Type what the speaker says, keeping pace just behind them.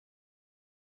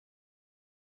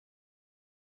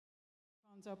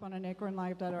microphones open on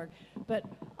acornlive.org. But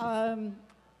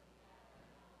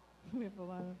we have a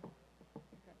lot of...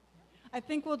 Okay. I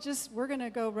think we're going to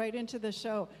go right into the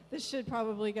show. This should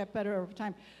probably get better over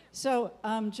time. So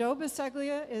Joe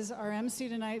Biseglia is our MC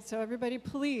tonight. So everybody,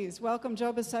 please welcome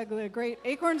Joe Biseglia, a great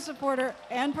Acorn supporter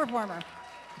and performer.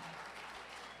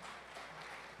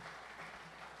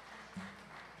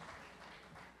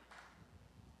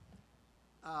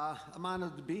 I'm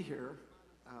honored to be here,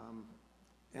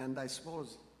 and I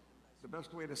suppose the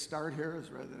best way to start here is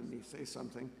rather than me say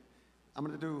something, I'm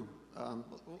going to do,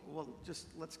 well, just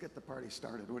let's get the party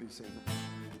started. What do you say?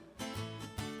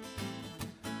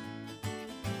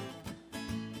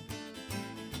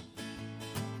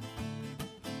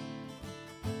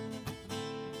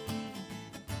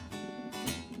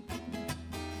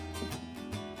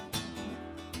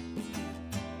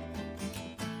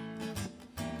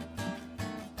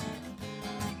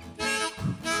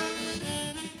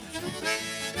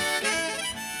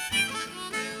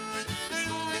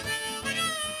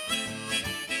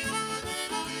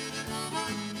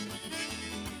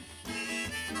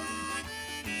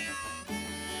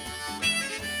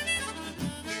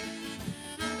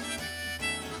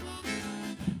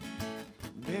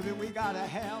 Baby, we gotta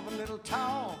have a little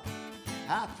talk.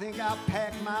 I think I'll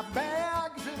pack my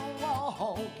bags and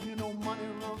walk. You know, money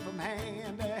run from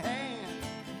hand to hand.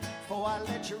 Before I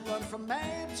let you run from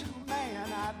man to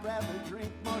man, I'd rather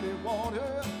drink muddy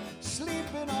water,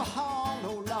 sleep in a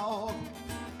hollow log.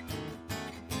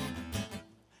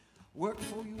 Work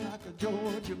for you like a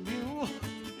Georgia mule.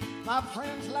 My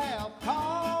friends laugh,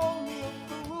 call me a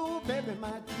fool. Baby,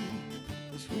 might be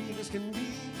as sweet as can be,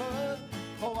 but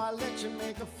before I let you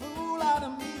make a fool out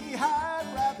of me,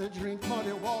 I'd rather drink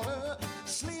muddy water,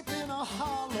 sleep in a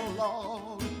hollow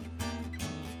log.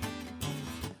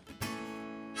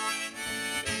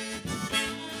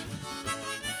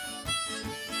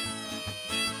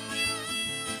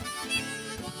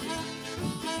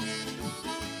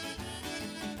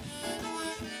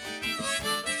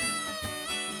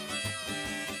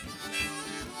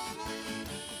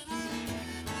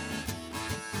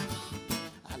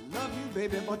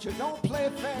 Baby, but you don't play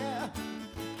fair.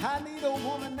 I need a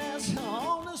woman that's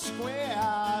on the square.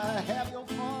 Have your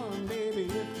fun, baby,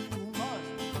 if you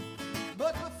must.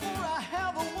 But before I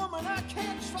have a woman I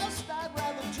can't trust, I'd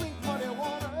rather drink muddy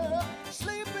water,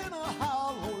 sleep in a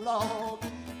hollow log.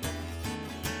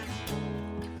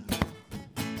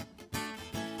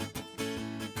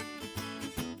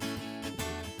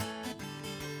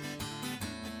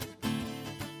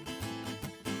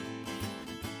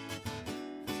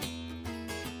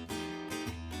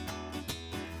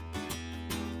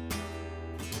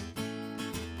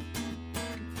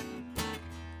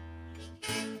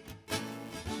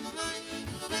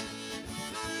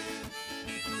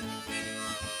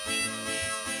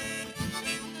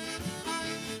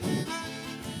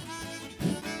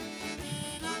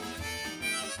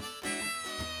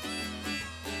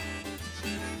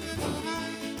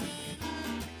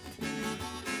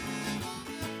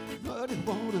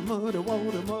 Muddy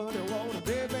water,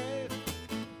 baby.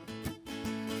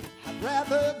 I'd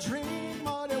rather drink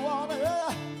muddy water.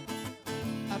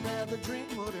 I'd rather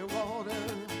drink muddy water.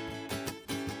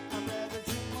 I'd rather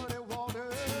drink muddy water.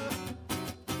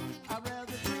 I'd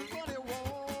rather drink muddy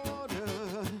water.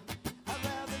 I'd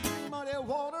rather drink muddy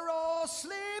water or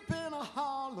sleep in a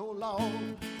hollow log.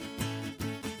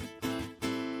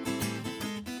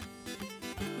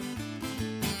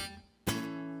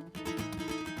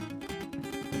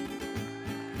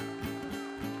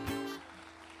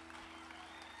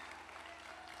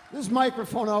 This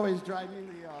microphone always drives me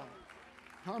the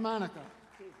harmonica.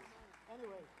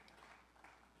 Anyway,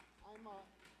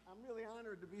 I'm really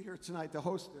honored to be here tonight to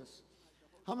host this.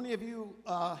 How many of you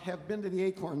have been to the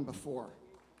Acorn before?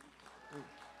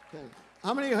 Okay.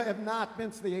 How many have not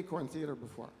been to the Acorn Theater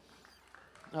before?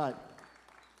 All right.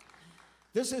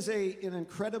 This is an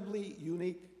incredibly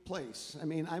unique place. I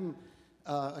mean, I'm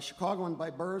a Chicagoan by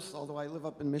birth, although I live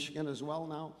up in Michigan as well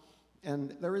now.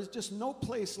 And there is just no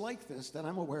place like this that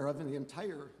I'm aware of in the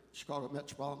entire Chicago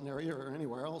metropolitan area or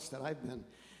anywhere else that I've been.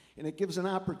 And it gives an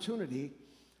opportunity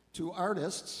to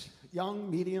artists, young,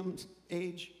 medium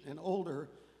age, and older,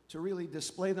 to really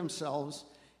display themselves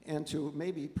and to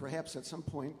maybe, perhaps at some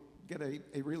point, get a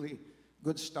really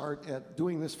good start at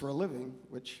doing this for a living,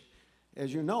 which,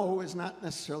 as you know, is not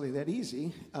necessarily that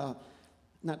easy.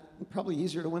 Probably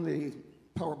easier to win the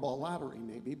Powerball lottery,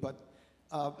 maybe, but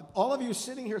all of you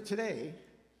sitting here today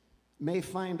may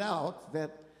find out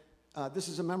that this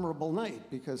is a memorable night,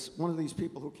 because one of these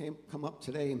people who come up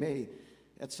today may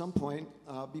at some point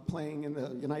be playing in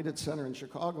the United Center in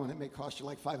Chicago, and it may cost you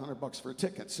like $500 for a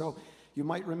ticket. So you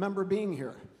might remember being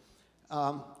here.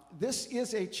 This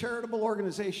is a charitable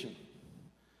organization,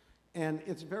 and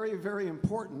it's very, very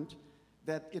important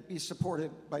that it be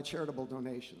supported by charitable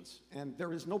donations. And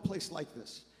there is no place like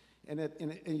this. And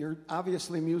you're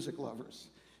obviously music lovers.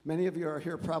 Many of you are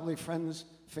here, probably friends,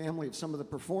 family of some of the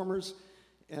performers.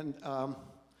 And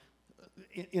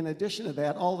in addition to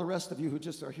that, all the rest of you who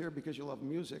just are here because you love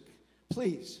music,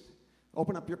 please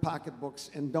open up your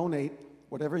pocketbooks and donate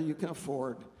whatever you can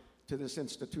afford to this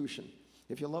institution.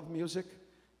 If you love music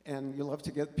and you love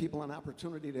to get people an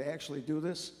opportunity to actually do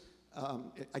this,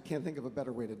 I can't think of a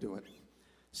better way to do it.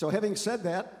 So having said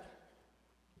that,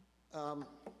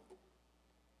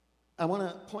 I want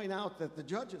to point out that the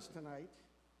judges tonight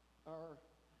are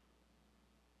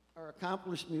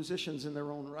accomplished musicians in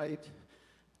their own right.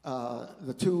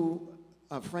 The two,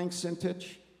 Frank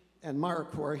Sintich and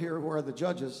Mark, who are here, who are the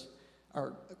judges,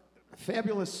 are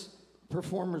fabulous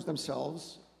performers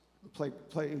themselves, play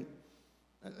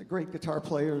great guitar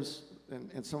players,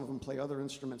 and some of them play other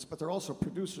instruments, but they're also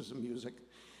producers of music.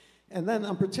 And then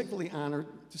I'm particularly honored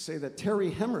to say that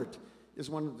Terry Hemmert is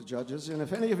one of the judges, and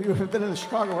if any of you have been in the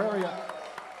Chicago area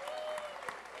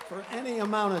for any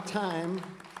amount of time,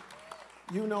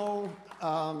 you know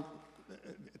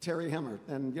Terry Hemmert,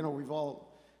 and you know we've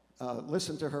all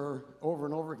listened to her over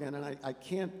and over again, and I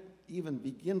can't even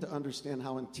begin to understand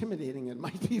how intimidating it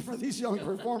might be for these young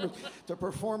performers to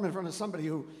perform in front of somebody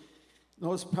who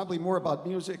knows probably more about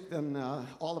music than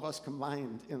all of us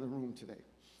combined in the room today.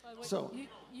 Wait, So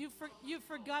you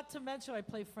forgot to mention I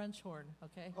play French horn,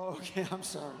 okay? oh, okay, I'm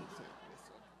sorry.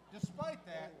 Despite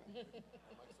that,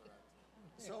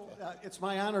 So it's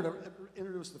my honor to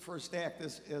introduce the first act.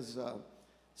 As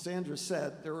Sandra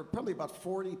said, there were probably about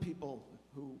 40 people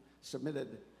who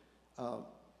submitted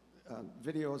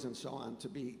videos and so on to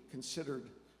be considered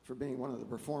for being one of the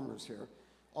performers here.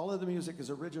 All of the music is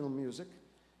original music,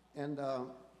 and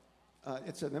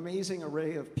it's an amazing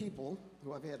array of people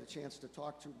who I've had a chance to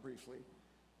talk to briefly.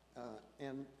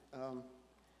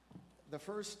 The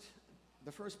first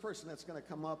person that's going to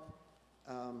come up,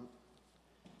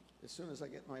 as soon as I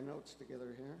get my notes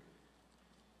together here,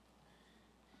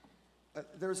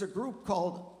 there's a group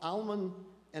called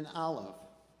Almond&Olive.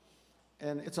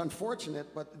 And it's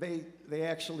unfortunate, but they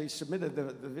actually submitted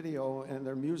the video and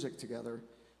their music together.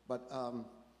 But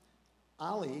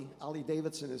Ollie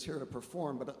Davidson is here to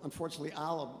perform, but unfortunately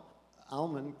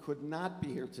Almond could not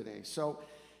be here today. So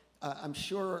I'm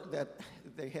sure that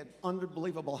they had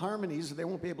unbelievable harmonies. They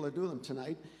won't be able to do them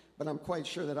tonight, but I'm quite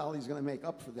sure that Ollie's going to make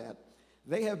up for that.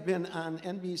 They have been on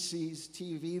NBC's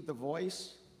TV, The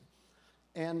Voice,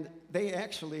 and they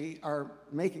actually are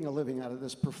making a living out of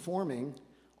this, performing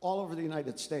all over the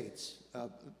United States,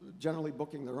 generally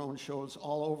booking their own shows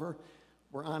all over.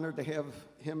 We're honored to have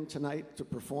him tonight to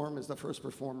perform as the first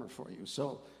performer for you.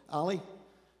 So, Ollie,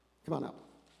 come on up.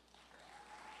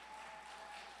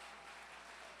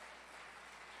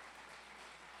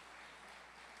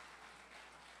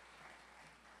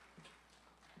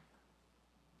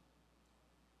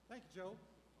 thank you, Joe.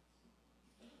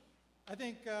 I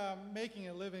think making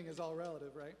a living is all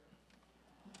relative, right?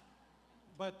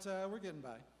 But we're getting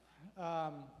by.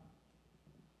 Hi,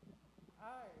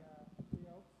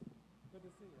 Leo. Good to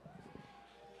see you.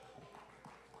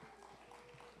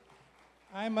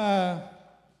 I'm a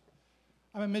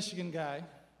Michigan guy.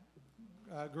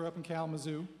 Grew up in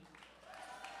Kalamazoo,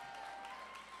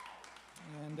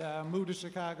 and moved to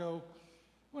Chicago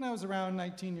when I was around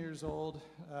 19 years old.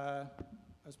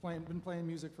 I've been playing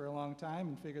music for a long time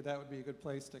and figured that would be a good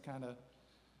place to kind of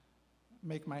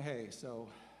make my hay. So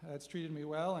it's treated me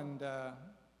well, and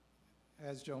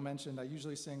as Joe mentioned, I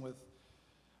usually sing with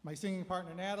my singing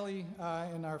partner Natalie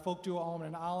in our folk duo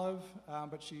Almond&Olive,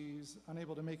 but she's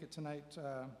unable to make it tonight,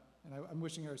 and I'm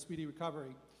wishing her a speedy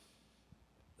recovery.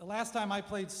 The last time I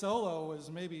played solo was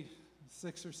maybe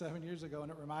 6 or 7 years ago,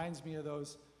 and it reminds me of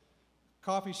those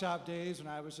coffee shop days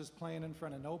when I was just playing in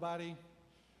front of nobody,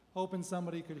 hoping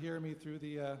somebody could hear me through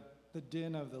the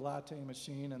din of the latte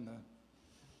machine and the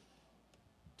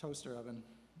toaster oven.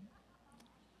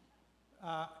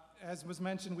 As was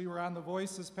mentioned, we were on The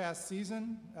Voice this past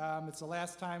season. It's the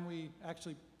last time we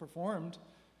actually performed.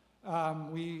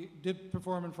 We did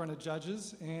perform in front of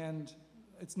judges, and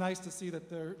it's nice to see that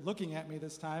they're looking at me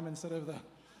this time instead of the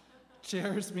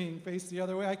chairs being faced the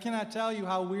other way. I cannot tell you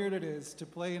how weird it is to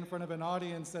play in front of an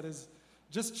audience that is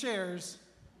just chairs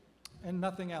and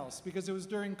nothing else, because it was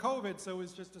during COVID, so it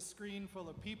was just a screen full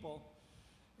of people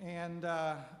and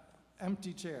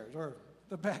empty chairs, or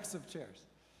the backs of chairs.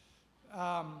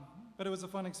 But it was a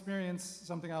fun experience,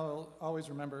 something I'll always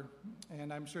remember,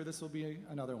 and I'm sure this will be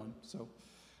another one. So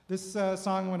This song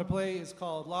I'm going to play is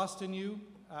called Lost in You.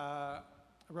 I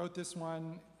wrote this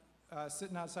one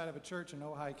sitting outside of a church in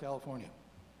Ojai, California.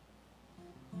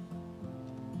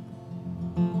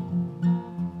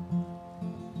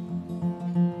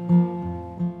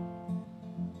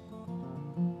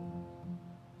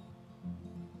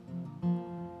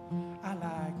 I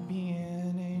like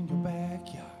being in your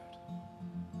backyard,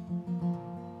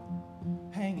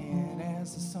 hanging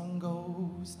as the sun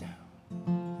goes down.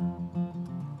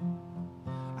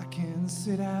 I can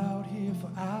sit out here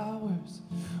for hours,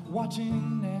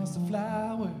 watching as the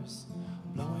flowers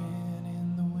blowing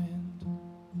in the wind.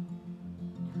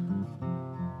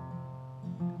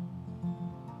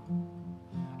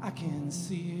 I can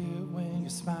see it when you're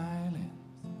smiling,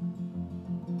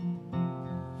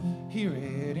 hear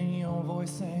it in your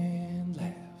voice and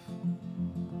laugh.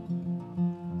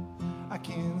 I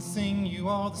can sing you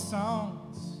all the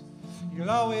songs, you'll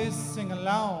always sing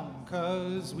along,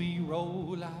 'cause we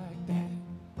roll like that.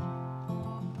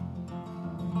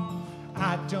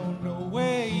 I don't know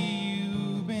where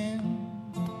you've been,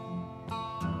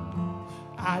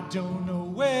 I don't know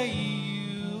where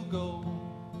you'll go,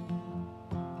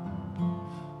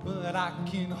 but I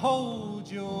can hold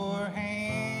your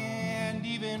hand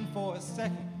even for a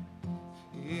second.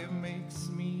 It makes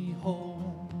me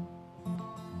whole.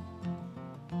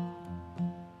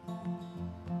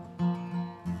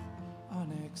 Our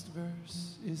next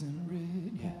verse isn't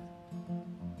written yet,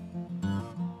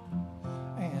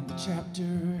 and the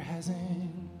chapter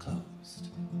hasn't closed.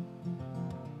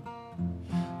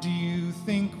 Do you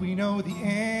think we know the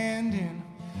ending?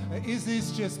 Or is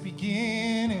this just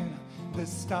beginning, the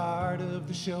start of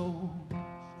the show?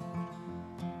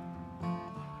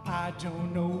 I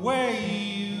don't know where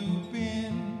you've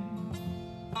been,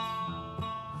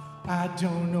 I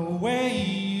don't know where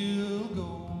you'll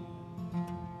go,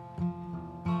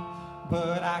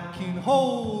 but I can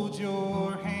hold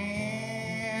your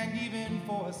hand even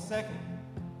for a second.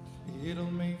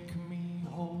 It'll make me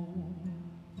whole.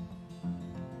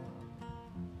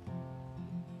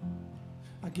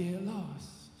 I get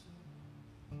lost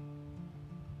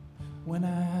when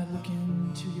I look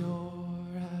into your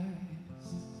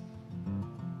eyes.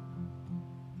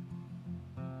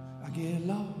 I get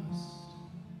lost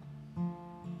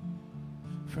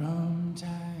from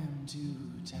time to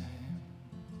time,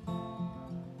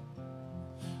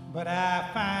 but I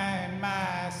find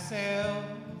myself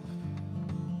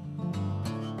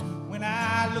when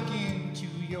I look into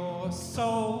your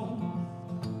soul.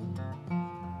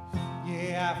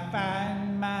 Yeah, I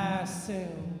find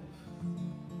myself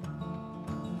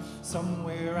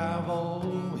somewhere I've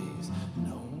always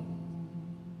known.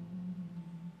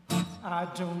 I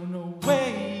don't know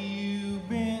where you've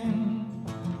been,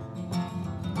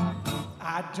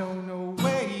 I don't know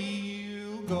where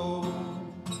you'll go,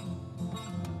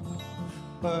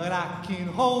 but I can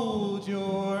hold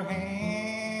your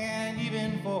hand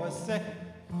even for a second.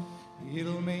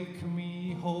 It'll make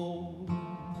me whole.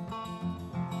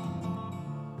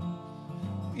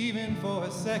 Even for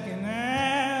a second,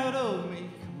 that'll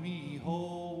make me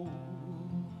whole.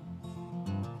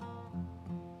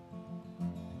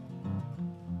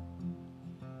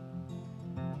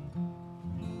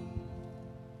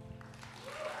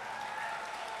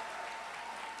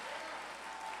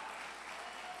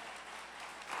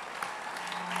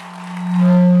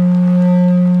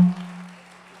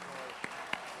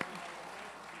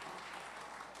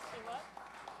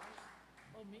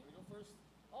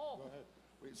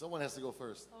 Someone has to go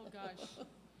first. Oh, gosh.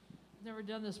 Never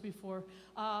done this before.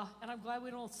 And I'm glad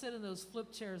we don't sit in those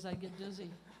flip chairs. I'd get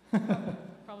dizzy.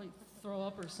 Probably throw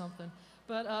up or something.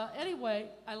 But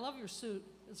anyway, I love your suit.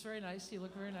 It's very nice. You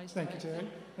look very nice. Thank you, Terry.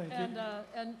 Thank you.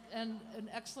 And an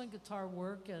excellent guitar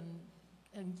work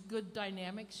and good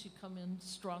dynamics. You come in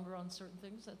stronger on certain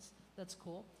things. That's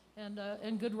cool.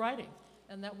 And good writing.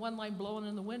 And that one line, blowing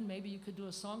in the wind, maybe you could do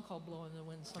a song called Blowing in the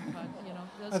Wind sometime, you know.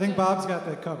 That's I think good. Bob's got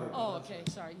that covered. Oh, okay,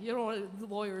 sorry. You don't want the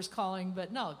lawyers calling,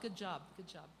 but no, good job, good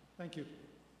job. Thank you.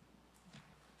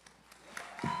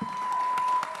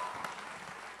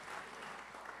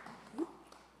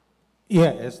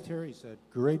 Yeah, as Terry said,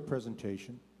 great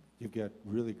presentation. You've got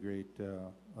really great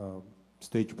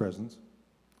stage presence.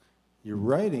 Your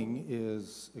writing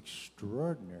is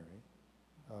extraordinary.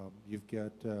 You've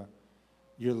got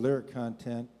your lyric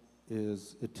content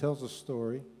is, it tells a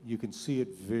story. You can see it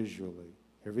visually.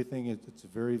 Everything is, it's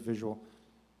very visual.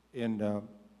 In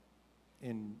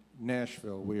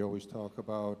Nashville, we always talk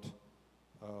about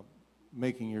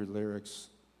making your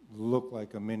lyrics look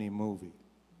like a mini movie.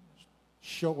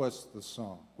 Show us the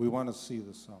song. We want to see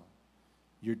the song.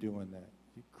 You're doing that.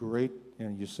 Great,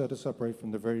 and you set us up right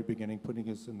from the very beginning, putting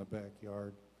us in the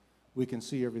backyard. We can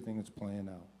see everything that's playing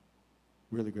out.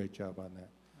 Really great job on that.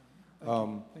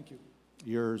 Thank you.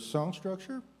 Your song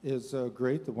structure is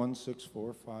great, the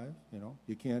 1-6-4-5, you know,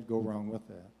 you can't go wrong with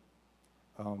that.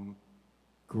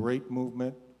 Great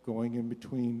movement going in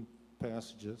between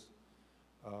passages.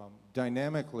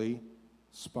 Dynamically,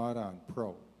 spot on,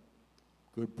 pro.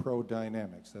 Good pro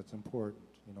dynamics, that's important.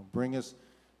 You know,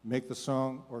 make the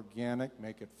song organic,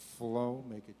 make it flow,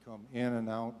 make it come in and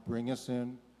out, bring us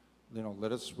in, you know,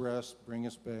 let us rest, bring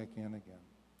us back in again.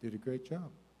 Did a great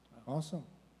job. Awesome.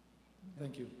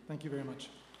 Thank you. Thank you very much.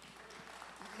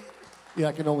 Yeah,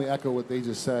 I can only echo what they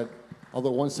just said.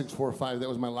 Although 1-6-4-5, that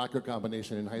was my locker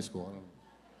combination in high school.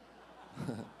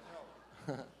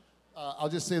 I'll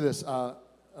just say this. I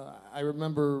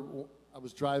remember I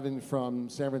was driving from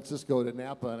San Francisco to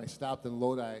Napa, and I stopped in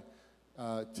Lodi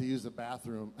to use the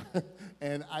bathroom.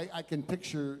 And I can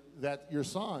picture that your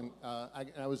song,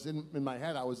 I was in my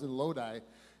head, I was in Lodi.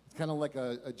 It's kind of like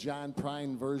a John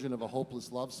Prine version of a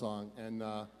hopeless love song. And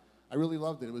I really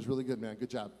loved it. It was really good, man. Good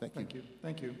job. Thank you. Thank you.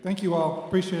 Thank you. Thank you all.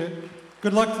 Appreciate it.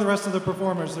 Good luck to the rest of the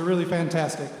performers. They're really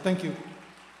fantastic. Thank you.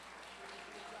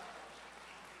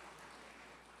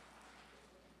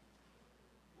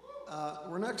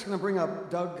 We're next going to bring up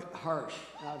Doug Harsh.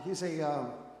 He's a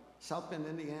South Bend,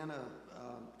 Indiana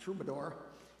troubadour.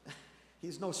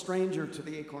 He's no stranger to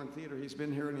the Acorn Theater. He's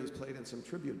been here and he's played in some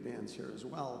tribute bands here as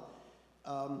well.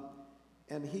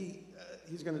 And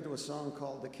he's going to do a song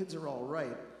called "The Kids Are All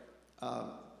Right."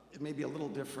 It may be a little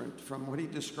different from what he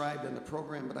described in the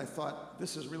program, but I thought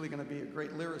this is really going to be a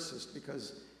great lyricist,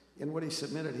 because in what he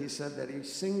submitted, he said that he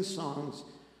sings songs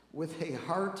with a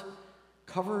heart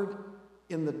covered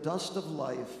in the dust of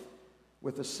life,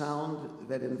 with a sound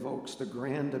that invokes the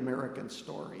grand American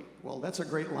story. Well, that's a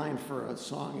great line for a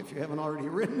song if you haven't already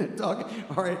written it, Doug.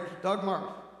 All right, Doug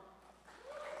Mark.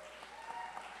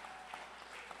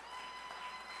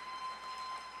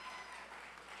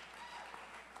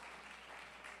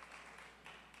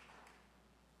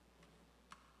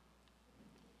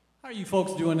 How are you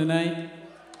folks doing tonight?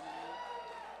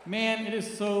 Man, it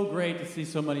is so great to see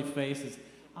so many faces.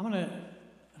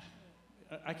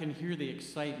 I can hear the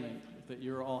excitement that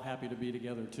you're all happy to be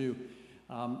together too.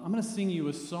 I'm gonna sing you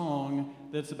a song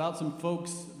that's about some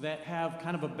folks that have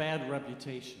kind of a bad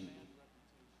reputation.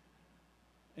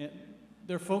 And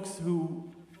they're folks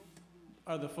who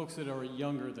are the folks that are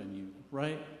younger than you,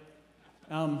 right?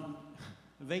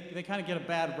 They kind of get a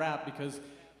bad rap because,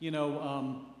 you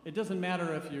know, it doesn't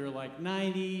matter if you're like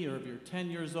 90 or if you're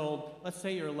 10 years old. Let's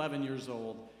say you're 11 years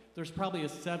old. There's probably a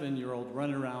 7-year-old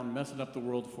running around messing up the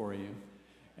world for you.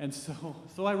 And so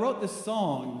I wrote this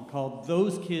song called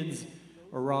 "Those Kids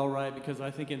Are All Right," because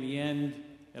I think in the end,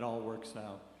 it all works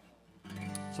out.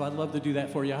 So I'd love to do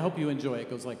that for you. I hope you enjoy it. It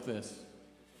goes like this.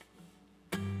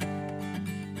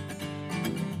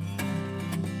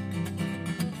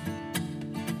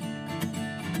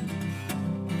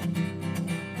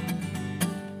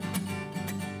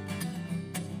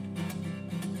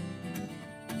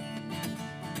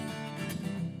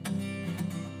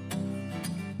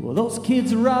 Well, those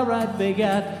kids are alright, they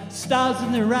got stars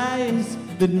in their eyes.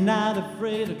 They're not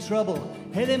afraid of trouble,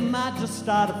 hey, they might just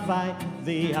start a fight.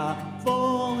 They are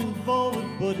falling forward,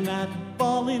 but not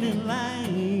falling in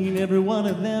line. Every one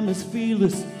of them is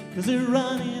fearless, cause they're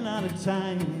running out of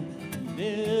time. And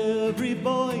every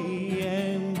boy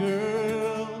and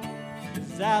girl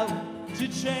is out to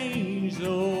change the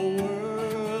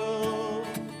world.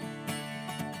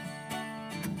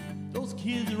 Those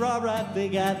kids are alright, they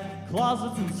got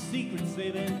closets and secrets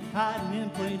they've been hiding in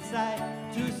plain sight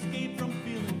to escape from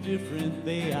feeling different.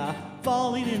 They are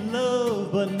falling in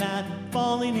love, but not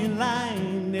falling in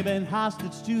line. They've been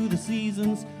hostage to the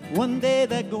seasons. One day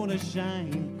they're gonna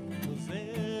shine. 'Cause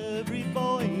every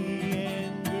boy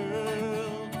and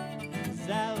girl is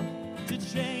out to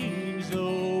change the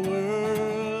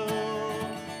world.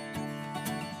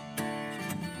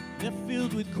 They're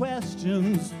filled with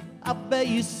questions. I bet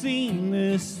you've seen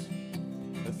this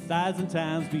 1,000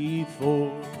 times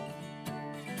before.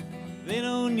 They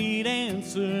don't need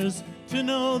answers to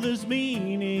know there's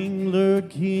meaning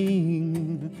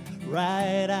lurking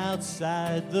right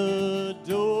outside the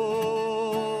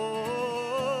door.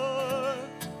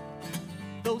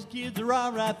 Those kids are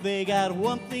alright, they got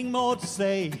one thing more to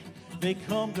say. They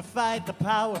come to fight the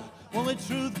power, won't let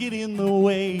truth get in the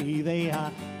way. They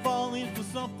are falling for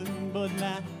something, but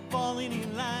not falling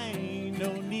in line.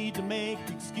 No need to make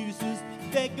excuses,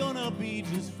 they're gonna be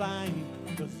just fine.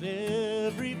 'Cause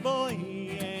every boy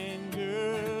and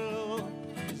girl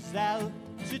is out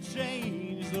to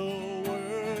change the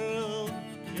world.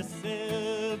 Yes,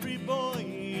 every boy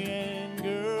and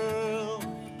girl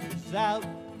is out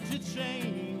to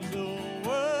change the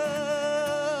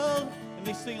world. And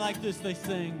they sing like this, they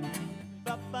sing.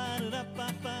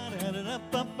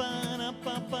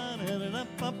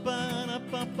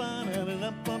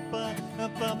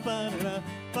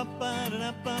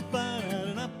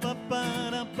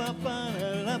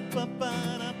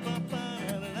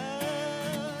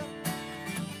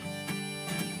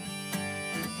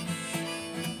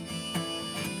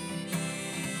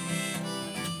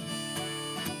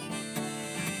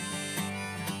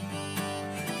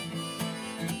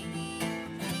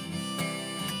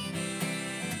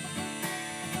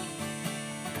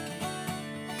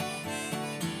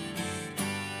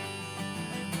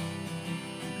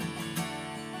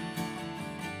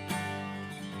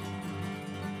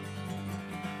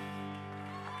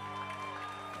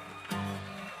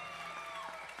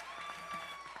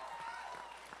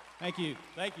 Thank you.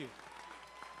 Thank you.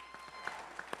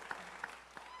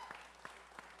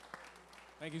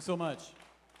 Thank you so much.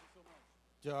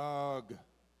 Doug,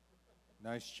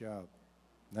 nice job.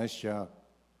 Nice job.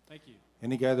 Thank you.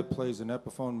 Any guy that plays an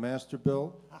Epiphone master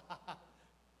bill?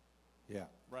 Yeah.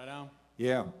 Right on.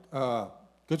 Yeah.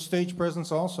 Good stage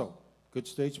presence also. Good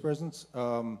stage presence.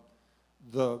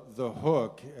 The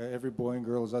hook, every boy and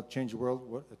girl is out to change the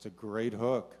world. It's a great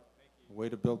hook. Way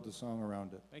to build the song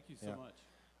around it. Thank you so Yeah. much.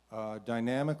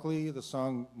 Dynamically, the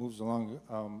song moves along.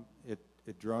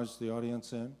 It draws the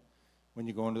audience in. When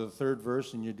you go into the third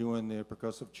verse and you're doing the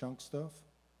percussive chunk stuff,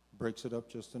 breaks it up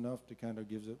just enough to kind of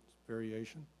gives it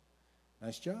variation.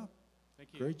 Nice job. Thank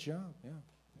you. Great job. Yeah.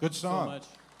 Good so song. much.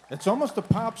 It's almost a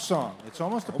pop song. It's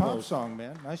almost a pop Almost. song,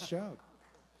 man. Nice job.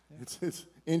 It's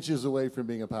inches away from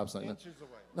being a pop song. Inches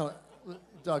away. No,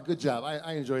 Doug, good job.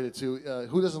 I enjoyed it too.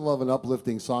 Who doesn't love an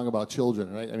uplifting song about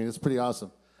children, right? I mean, it's pretty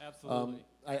awesome. Absolutely.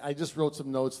 I just wrote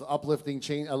some notes. The uplifting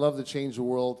change. I love to change the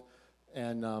world,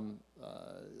 and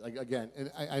again,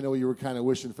 and I know you were kind of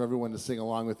wishing for everyone to sing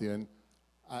along with you, and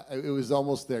it was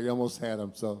almost there. You almost had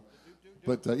them. So,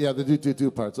 but yeah, the do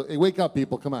part. So hey, wake up,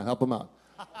 people! Come on, help them out.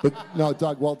 But no,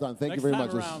 Doug, well done. Thank you Next very time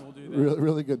much. It was around, we'll do that. really,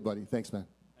 really good, buddy. Thanks, man.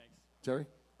 Thanks. Terry.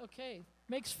 Okay,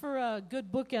 makes for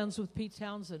good bookends with Pete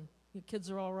Townsend. The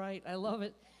kids are all right. I love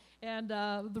it. And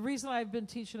the reason I've been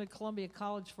teaching at Columbia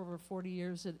College for over 40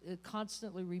 years, it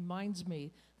constantly reminds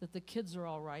me that the kids are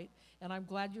all right. And I'm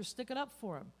glad you're sticking up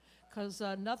for them. Because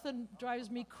nothing drives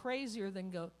me crazier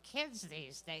than go, kids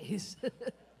these days.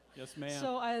 Yes, ma'am.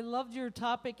 So I loved your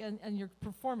topic and your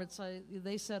performance.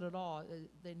 They said it all.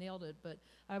 They nailed it. But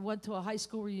I went to a high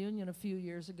school reunion a few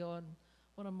years ago, and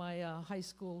one of my high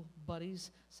school buddies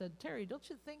said, Terry, don't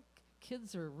you think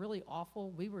kids are really awful?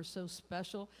 We were so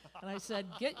special. And I said,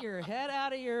 get your head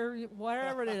out of your,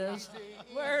 wherever it is,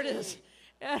 where it is.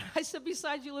 And I said,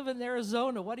 besides you live in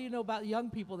Arizona, what do you know about young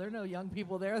people? There are no young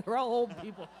people there. They're all old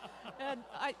people. And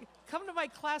come to my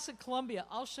class at Columbia.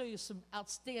 I'll show you some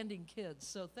outstanding kids.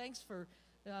 So thanks for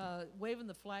waving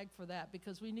the flag for that,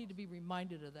 because we need to be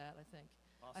reminded of that, I think.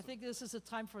 Awesome. I think this is a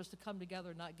time for us to come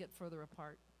together, not get further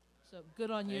apart. So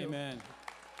good on you. Amen.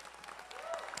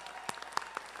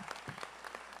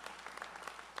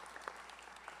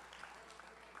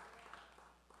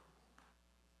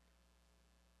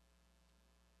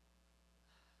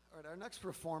 All right, our next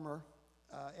performer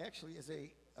actually is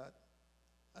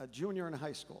a junior in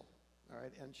high school, all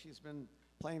right, and she's been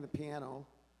playing the piano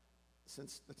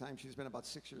since the time she's been about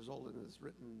 6 years old and has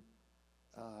written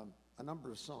a number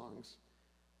of songs.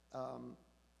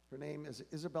 Her name is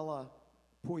Isabella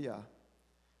Puya.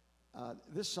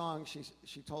 This song,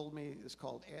 she told me, is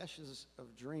called Ashes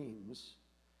of Dreams,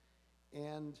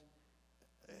 and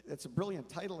it's a brilliant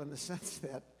title in the sense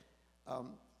that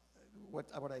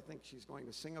what I think she's going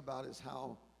to sing about is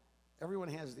how everyone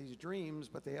has these dreams,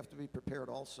 but they have to be prepared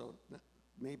also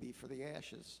maybe for the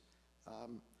ashes,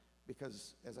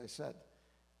 because, as I said,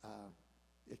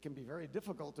 it can be very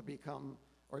difficult to become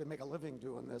or to make a living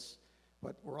doing this,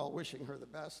 but we're all wishing her the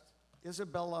best.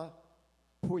 Isabella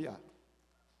Puya.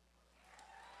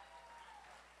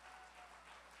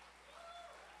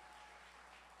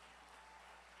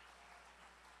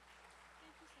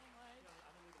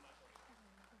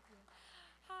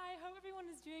 Hi, hope everyone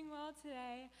is doing well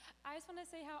today. I just want to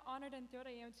say how honored and thrilled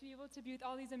I am to be able to be with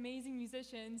all these amazing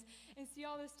musicians and see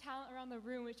all this talent around the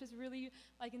room, which is really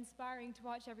inspiring to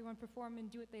watch everyone perform and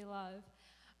do what they love.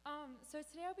 So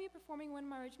today I'll be performing one of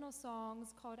my original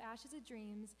songs called Ashes of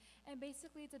Dreams, and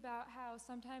basically it's about how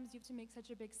sometimes you have to make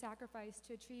such a big sacrifice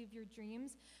to achieve your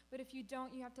dreams, but if you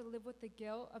don't, you have to live with the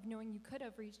guilt of knowing you could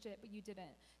have reached it, but you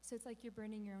didn't. So it's like you're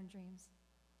burning your own dreams.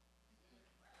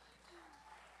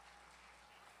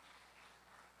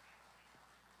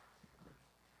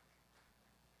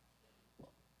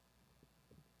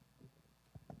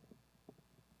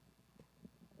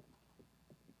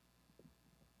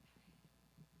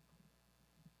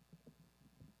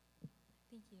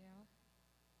 Thank you.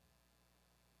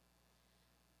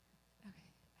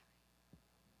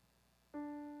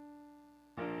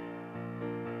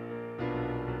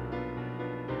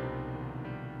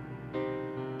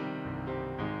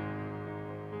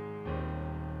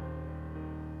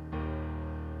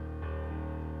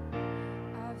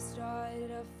 I've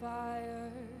started a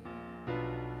fire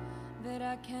that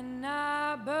I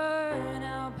cannot burn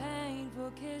out,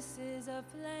 painful kisses of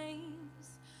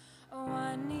flames. Oh,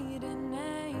 I need an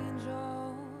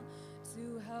angel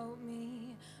to help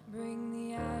me bring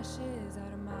the ashes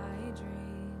out of my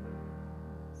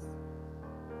dreams.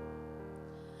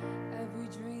 Every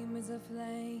dream is a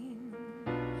flame.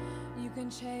 You can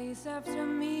chase after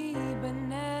me, but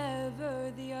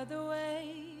never the other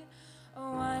way.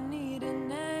 Oh, I need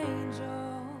an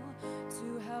angel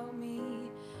to help me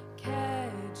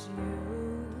catch you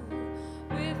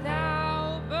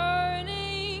without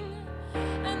burning,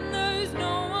 and there's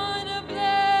no one to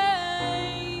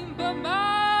blame but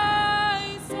myself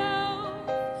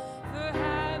for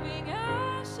having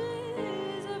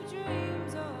ashes of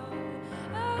dreams, oh,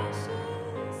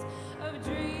 ashes of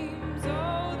dreams,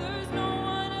 oh, there's no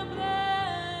one to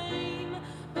blame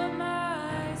but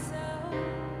myself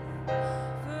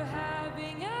for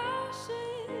having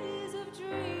ashes of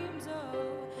dreams,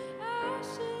 oh,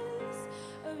 ashes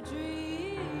of dreams.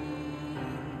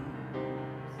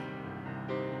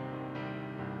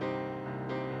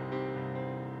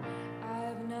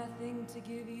 I've nothing to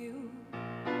give you,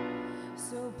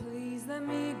 so please let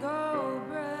me go,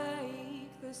 break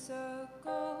the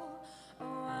circle.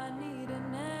 Oh, I need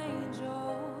an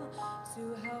angel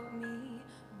to help me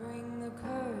bring the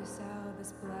curse out,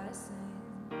 this blessing.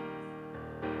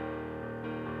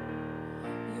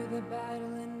 You're the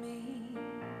battle in me,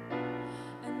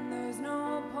 and there's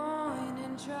no point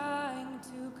in trying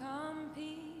to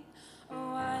compete.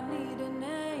 Oh, I need an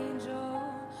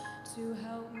angel to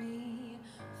help me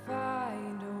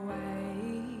find a way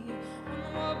when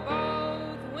we're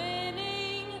both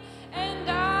winning, and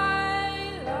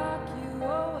I lock you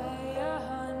away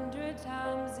 100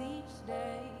 times each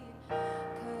day,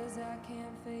 'cause I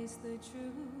can't face the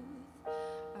truth.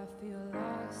 I feel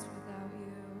lost without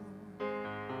you.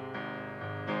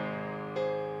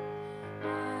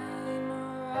 I'm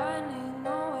running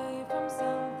away from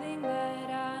something that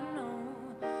I know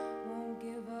won't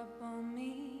give up on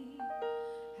me.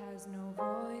 Has no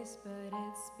voice, but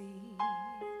it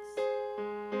speaks.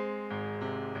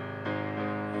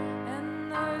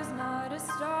 And there's not a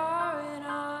star in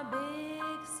our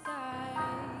big sky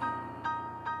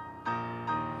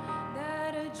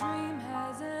that a dream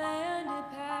has landed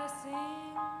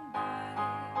passing by.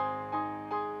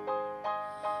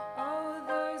 Oh,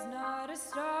 there's not a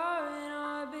star in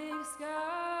our big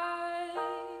sky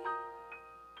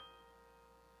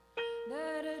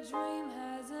that a dream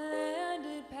has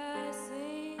landed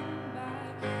passing by.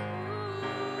 Ooh,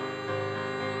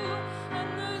 and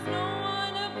there's no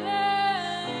one to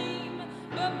blame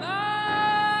but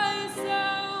myself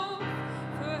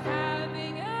for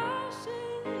having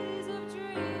ashes of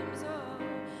dreams, oh,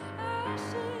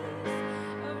 ashes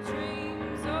of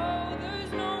dreams, oh,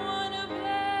 there's no one to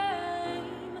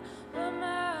blame but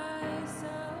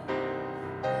myself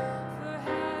for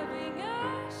having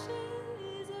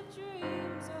ashes of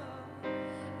dreams, oh,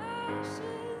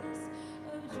 ashes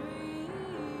of dreams.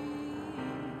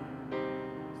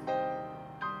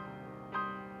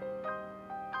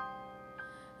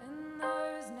 And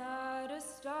there's not a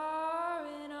star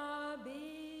in our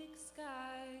big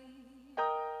sky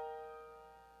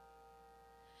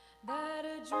that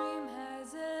a dream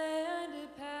has landed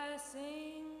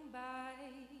passing by.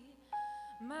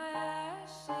 My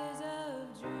ashes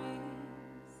of dreams.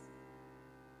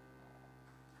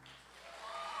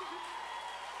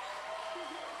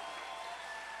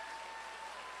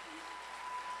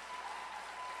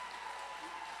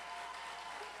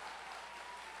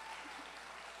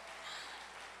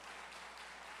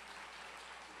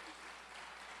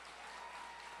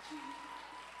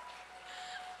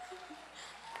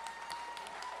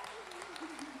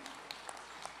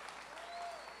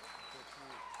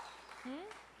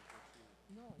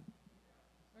 No.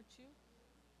 Aren't you?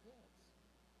 Yes.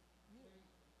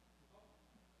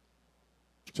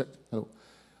 Check. Hello.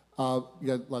 You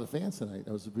got a lot of fans tonight.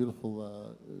 That was a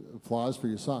beautiful applause for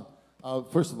your song.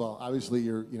 First of all, obviously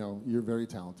you're very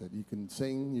talented. You can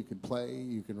sing, you can play,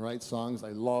 you can write songs.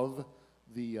 I love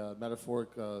the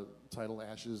metaphoric title,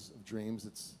 "Ashes of Dreams."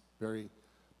 It's very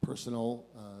personal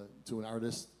to an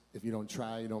artist. If you don't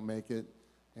try, you don't make it,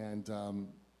 and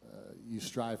you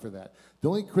strive for that. The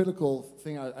only critical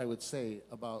thing I would say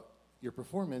about your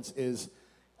performance is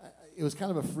it was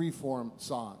kind of a free-form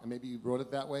song, and maybe you wrote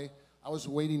it that way. I was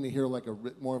waiting to hear like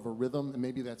more of a rhythm, and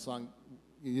maybe that song,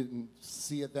 you didn't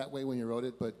see it that way when you wrote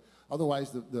it, but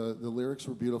otherwise the lyrics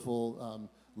were beautiful.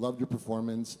 Loved your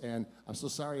performance, and I'm so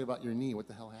sorry about your knee. What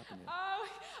the hell happened to you? Oh,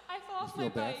 I fell off I my feel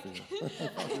bad bike. for you. I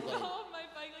fell off my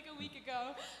bike like a week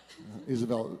ago.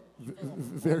 Isabel,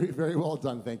 very, very well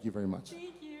done. Thank you very much.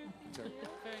 Thank you. Thank you.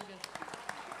 Very good.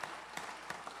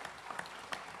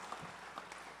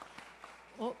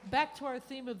 Well, back to our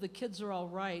theme of the kids are all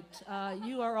right.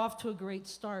 You are off to a great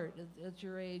start at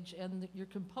your age, and your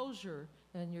composure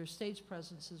and your stage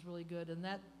presence is really good, and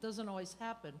that doesn't always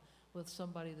happen with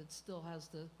somebody that still has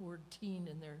the word teen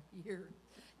in their ear,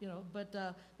 you know, but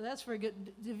that's very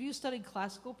good. Have you studied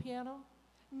classical piano?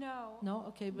 No. No?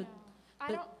 Okay, but... No. I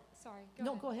but- don't, sorry, go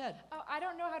No, ahead. go ahead. Oh, I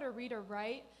don't know how to read or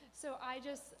write, so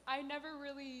I never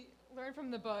really learned from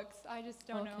the books. I just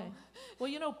don't know. Well,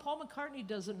 you know, Paul McCartney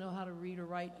doesn't know how to read or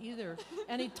write either,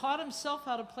 and he taught himself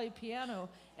how to play piano,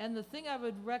 and the thing I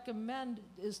would recommend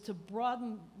is to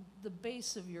broaden the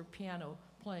base of your piano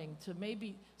playing, to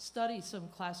maybe study some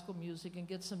classical music and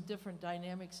get some different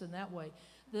dynamics in that way.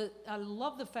 I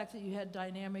love the fact that you had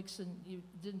dynamics and you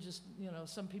didn't just, you know,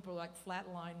 some people like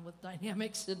flatline with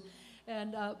dynamics,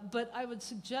 but I would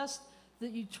suggest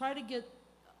that you try to get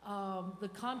the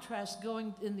contrast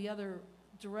going in the other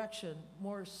direction,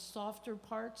 more softer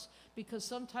parts, because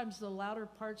sometimes the louder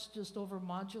parts just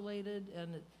overmodulated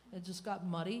and it just got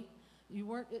muddy. You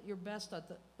weren't at your best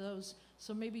at those,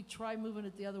 so maybe try moving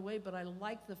it the other way, but I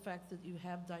like the fact that you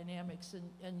have dynamics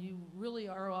and you really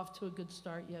are off to a good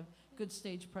start. You have good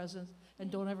stage presence, and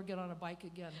don't ever get on a bike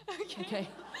again. Okay?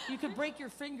 You could break your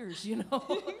fingers, you know,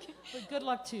 but good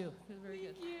luck to you. Very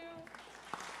good. Thank you.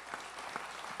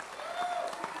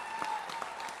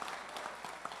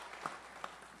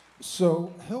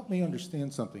 So help me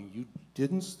understand something. You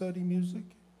didn't study music?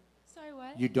 Sorry,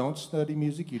 what? You don't study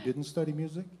music? You didn't study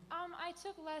music? I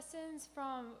took lessons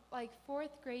from like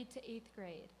 4th grade to 8th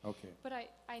grade. Okay. But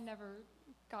I never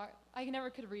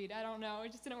could read. I don't know.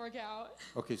 It just didn't work out.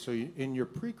 Okay, so in your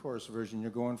pre-chorus version, you're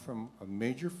going from a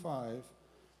major 5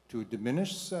 to a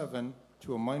diminished 7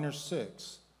 to a minor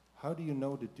 6. How do you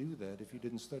know to do that if you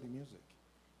didn't study music?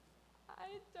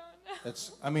 I don't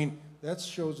know. That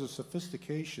shows a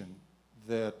sophistication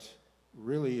that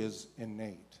really is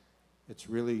innate. It's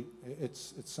really,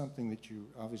 it's something that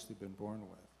you've obviously been born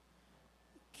with.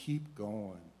 Keep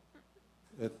going.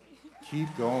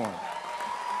 Keep going.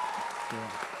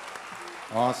 Yeah.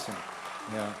 Awesome.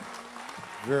 Yeah.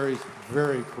 Very,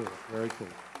 very cool. Very cool.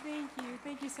 Thank you.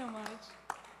 Thank you so much.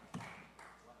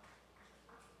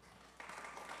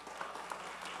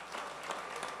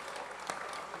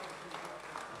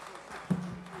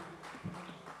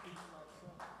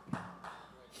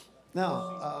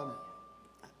 Now,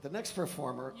 the next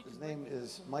performer, his name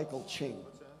is Michael Ching.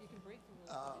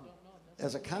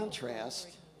 As a contrast,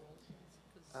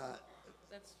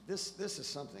 this is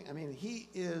something. I mean, he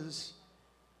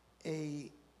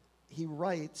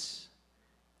writes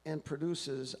and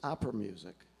produces opera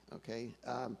music, okay?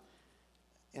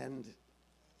 And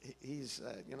he's,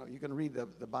 you know, you can read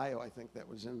the bio, I think, that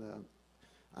was on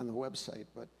the website,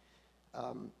 but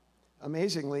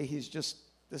amazingly,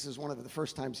 this is one of the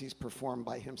first times he's performed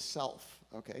by himself,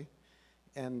 okay?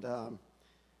 And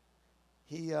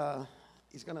he's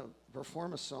going to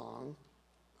perform a song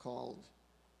called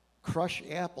Crush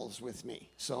Apples with Me.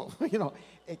 So, you know,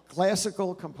 a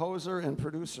classical composer and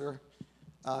producer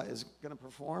is going to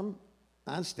perform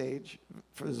on stage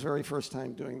for his very first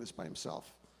time doing this by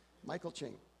himself. Michael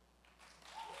Ching. Did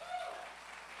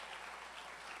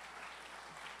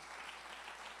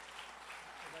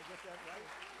I get that right?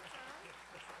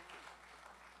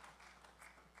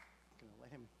 I'm going to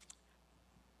let him.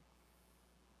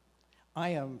 I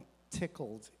am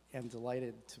tickled and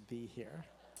delighted to be here.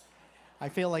 I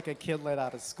feel like a kid let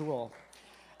out of school.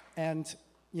 And,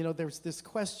 you know, there's this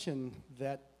question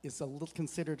that is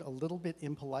considered a little bit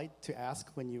impolite to ask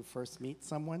when you first meet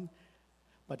someone,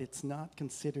 but it's not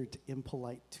considered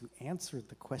impolite to answer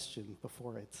the question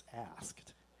before it's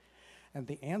asked. And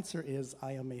the answer is,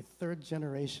 I am a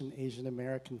third-generation Asian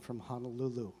American from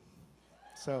Honolulu.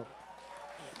 So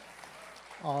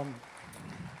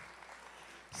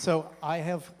I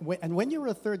have, and when you're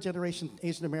a third-generation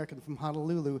Asian American from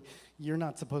Honolulu, you're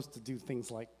not supposed to do things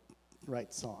like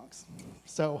write songs.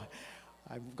 So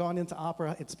I've gone into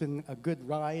opera. It's been a good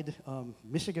ride.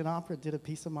 Michigan Opera did a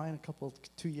piece of mine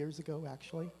 2 years ago,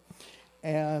 actually.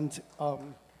 And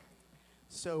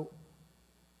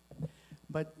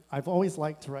but I've always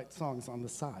liked to write songs on the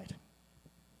side.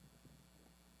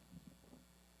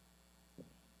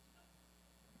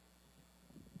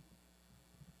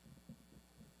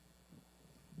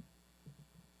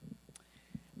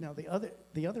 Now,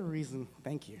 the other reason,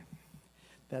 thank you,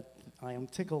 that I am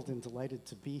tickled and delighted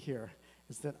to be here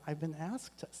is that I've been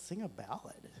asked to sing a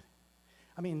ballad.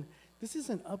 I mean, this is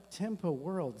an up-tempo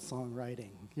world, songwriting.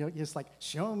 You know, just like,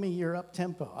 show me your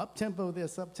up-tempo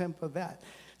this, up-tempo that.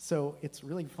 So it's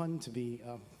really fun to be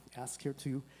asked here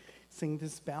to sing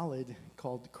this ballad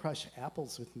called Crush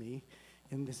Apples with Me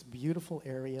in this beautiful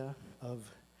area of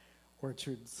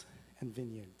orchards and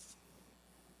vineyards.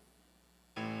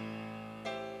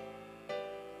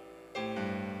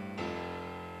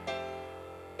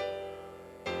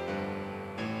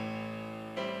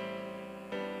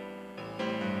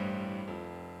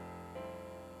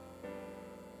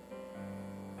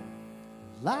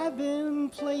 I've been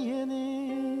playing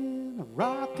in a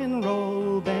rock and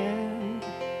roll band,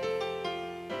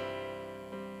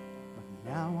 but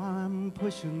now I'm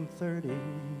pushing 30.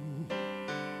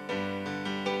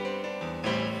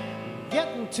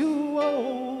 Getting too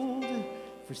old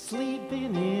for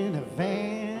sleeping in a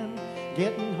van,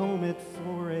 getting home at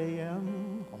 4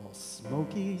 a.m., all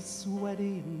smoky,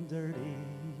 sweaty, and dirty.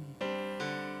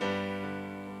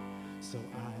 So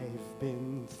I've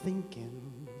been thinking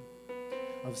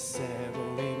of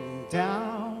settling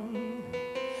down.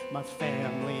 My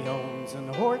family owns an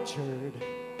orchard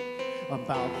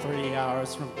about 3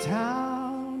 hours from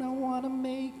town. I want to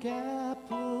make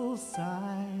apple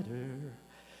cider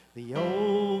the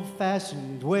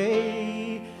old-fashioned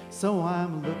way, so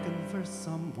I'm looking for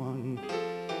someone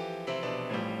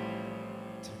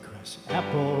to crush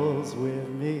apples with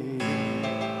me.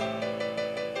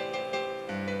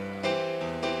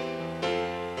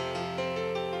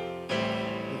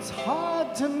 It's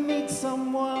hard to meet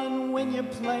someone when you're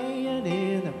playing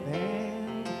in a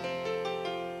band.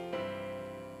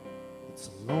 It's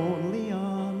lonely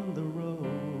on the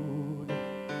road.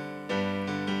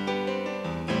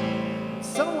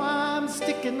 So I'm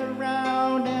sticking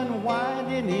around and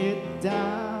winding it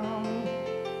down.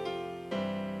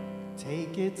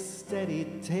 Take it steady,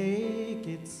 take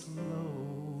it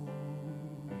slow.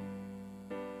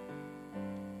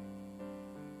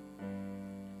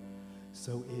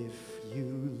 So if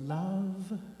you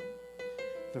love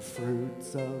the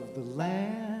fruits of the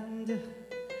land,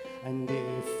 and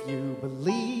if you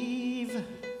believe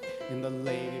in the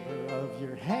labor of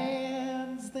your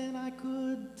hands, then I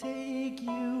could take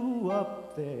you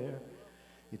up there.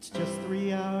 It's just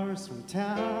 3 hours from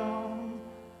town,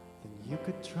 then you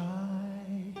could try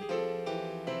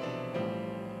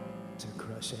to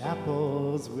crush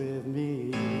apples with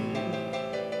me.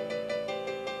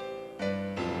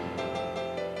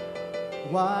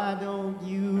 Why don't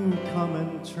you come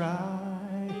and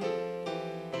try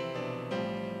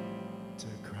to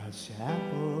crush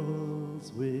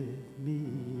apples with me?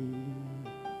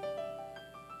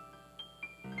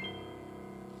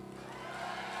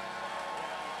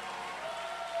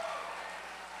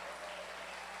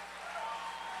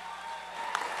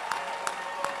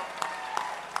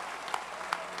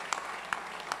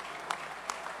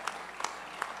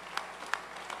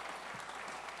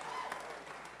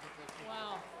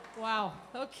 Wow,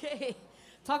 okay.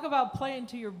 Talk about playing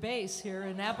to your bass here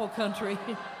in Apple Country.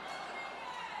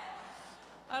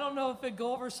 I don't know if it'd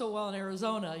go over so well in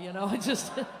Arizona, you know,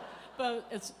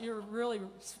 but you're really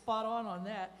spot on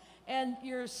that. And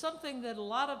you're something that a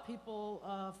lot of people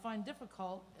find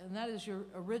difficult, and that is your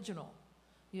original.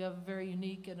 You have a very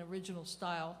unique and original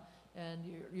style, and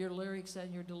your lyrics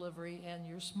and your delivery and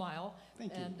your smile.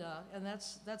 Thank you. And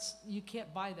that's you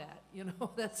can't buy that, you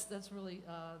know. That's really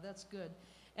that's good.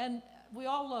 And we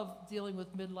all love dealing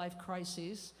with midlife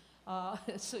crises.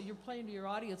 So you're playing to your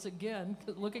audience again,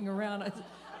 looking around. I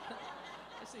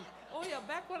see. Oh yeah,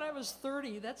 back when I was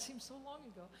 30, that seems so long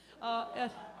ago.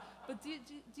 But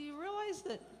do you realize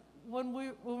that when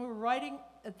we're writing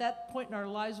at that point in our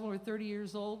lives, when we're 30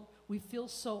 years old, we feel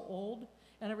so old?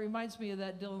 And it reminds me of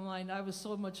that Dylan line, I was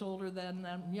so much older then,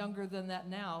 I'm younger than that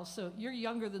now. So you're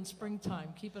younger than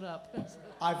springtime. Keep it up.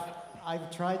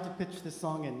 I've tried to pitch this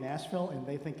song in Nashville, and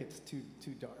they think it's too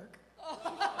dark.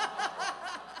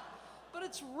 But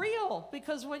it's real,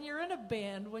 because when you're in a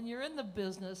band, when you're in the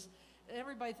business,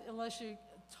 everybody, unless you're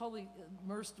totally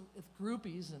immersed with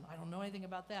groupies, and I don't know anything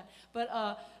about that,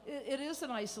 but it is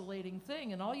an isolating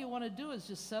thing, and all you want to do is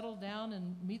just settle down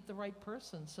and meet the right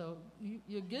person. So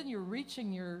again, you're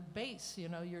reaching your base, you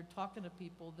know, you're talking to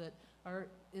people that are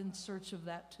in search of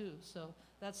that too. So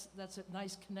that's a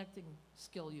nice connecting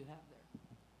skill you have there.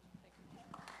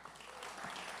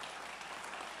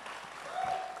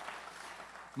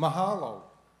 Mahalo.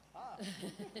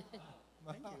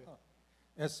 Thank you.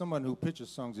 As someone who pitches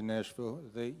songs in Nashville,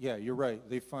 yeah, you're right.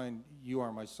 They find You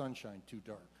Are My Sunshine too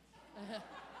dark.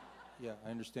 Yeah, I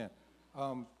understand.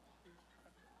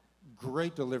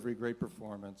 Great delivery, great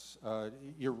performance.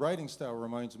 Your writing style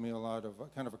reminds me a lot of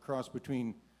kind of a cross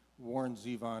between Warren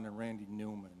Zevon and Randy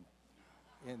Newman,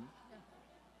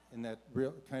 in that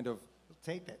real kind of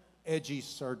Take it. edgy,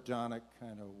 sardonic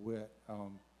kind of wit.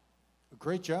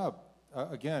 Great job.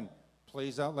 Again,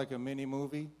 plays out like a mini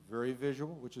movie, very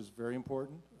visual, which is very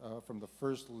important. From the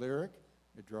first lyric,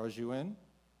 it draws you in,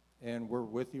 and we're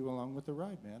with you along with the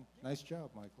ride, man. Nice job,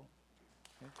 Michael.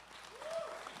 Okay.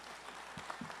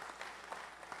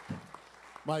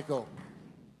 Michael,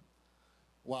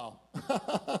 wow.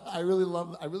 I really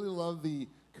love the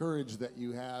courage that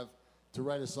you have to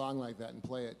write a song like that and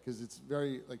play it, because it's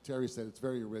very, like Terry said, it's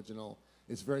very original,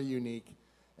 it's very unique.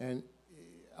 And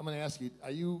I'm going to ask you,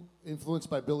 are you influenced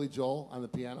by Billy Joel on the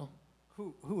piano?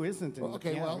 Who isn't in Okay,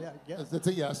 the piano? well, Yeah. that's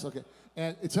a yes, okay.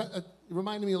 And it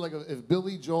reminded me like if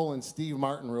Billy Joel and Steve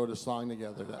Martin wrote a song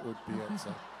together, that would be it.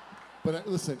 So. But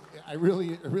listen, I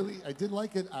did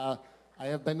like it. I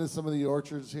have been to some of the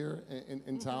orchards here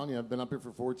in town. I've been up here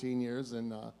for 14 years,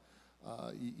 and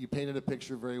you painted a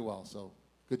picture very well. So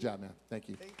good job, man. Thank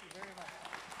you. Thank you very much.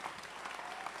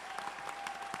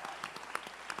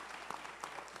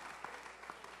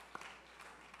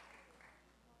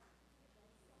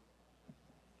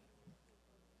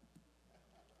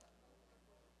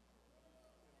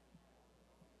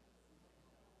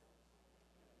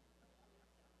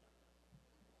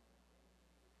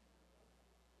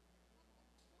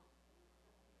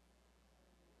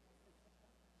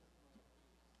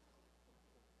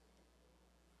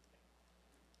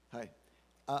 Hi.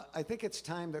 I think it's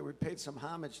time that we paid some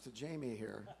homage to Jamie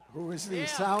here, who is the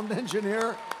sound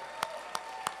engineer.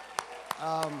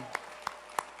 I've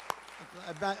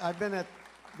been at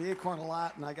the Acorn a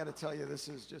lot, and I got to tell you, this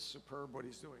is just superb what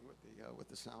he's doing with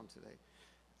the sound today.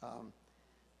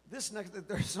 There's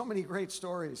so many great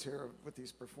stories here with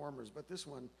these performers, but this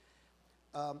one,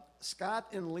 Scott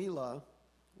and Leela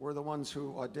were the ones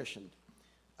who auditioned.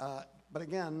 But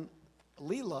again,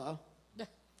 Leela,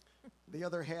 the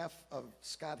other half of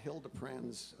Scott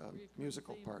Hildebrand's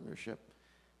musical partnership,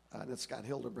 that Scott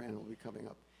Hildebrand will be coming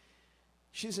up.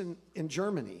 She's in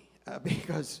Germany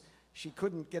because she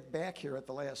couldn't get back here at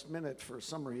the last minute for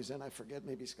some reason. I forget,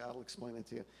 maybe Scott will explain it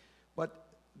to you. But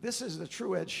this is the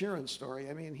true Ed Sheeran story.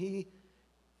 I mean, he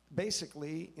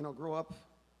basically, grew up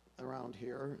around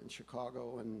here in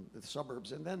Chicago and the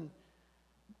suburbs, and then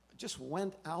just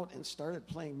went out and started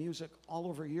playing music all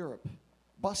over Europe,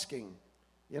 busking,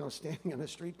 standing in a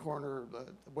street corner,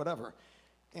 whatever,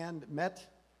 and met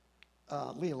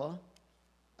Leela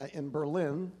in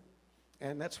Berlin,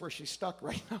 and that's where she's stuck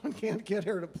right now and can't get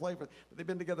her to play, but they've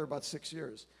been together about 6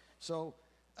 years. So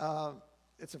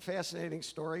it's a fascinating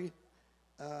story,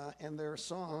 and their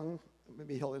song,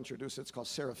 maybe he'll introduce it, it's called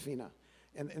Serafina.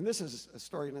 And this is a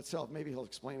story in itself. Maybe he'll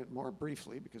explain it more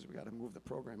briefly because we got to move the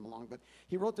program along. But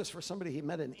he wrote this for somebody he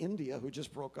met in India who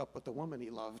just broke up with the woman he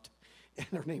loved, and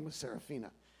her name was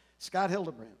Serafina. Scott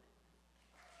Hildebrand.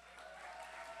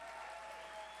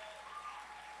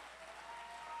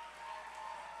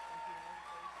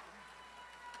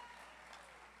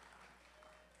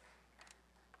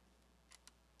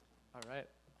 All right,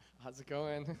 how's it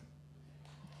going?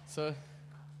 So,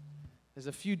 there's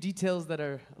a few details that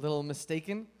are a little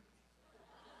mistaken.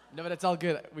 No, but it's all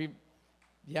good.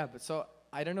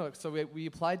 I don't know. So we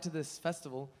applied to this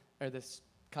festival, or this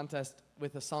contest,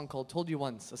 with a song called Told You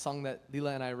Once, a song that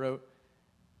Leela and I wrote.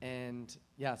 And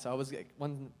so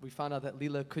when we found out that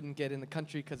Leela couldn't get in the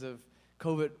country because of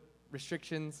COVID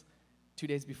restrictions, 2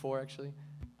 days before actually,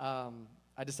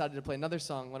 I decided to play another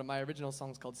song, one of my original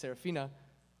songs called Serafina,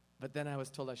 but then I was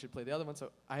told I should play the other one,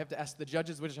 so I have to ask the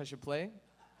judges which I should play.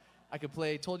 I could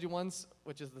play Told You Once,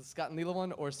 which is the Scott and Leela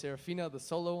one, or Serafina, the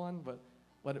solo one, but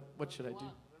what should I do?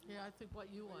 Yeah, I think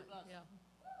what you want, yeah.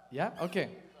 Yeah? Okay.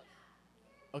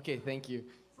 Okay, thank you.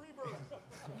 Freebird.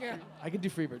 Yeah. I could do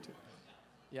Freebird too.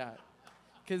 Yeah.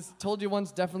 Because Told You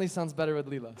Once definitely sounds better with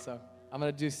Leela, so I'm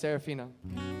going to do Serafina.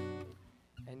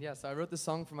 And so I wrote this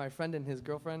song for my friend and his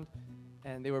girlfriend,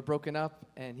 and they were broken up,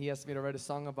 and he asked me to write a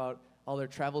song about all their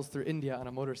travels through India on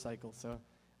a motorcycle. So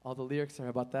all the lyrics are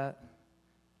about that.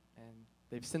 And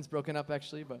they've since broken up,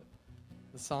 actually, but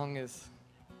the song is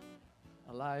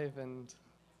alive and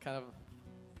kind of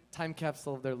time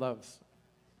capsule of their loves.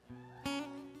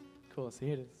 Cool, so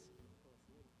here it is.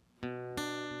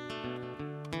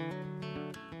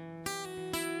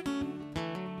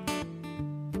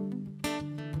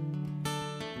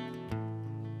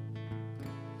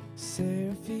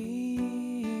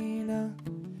 Serafina,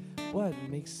 what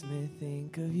makes me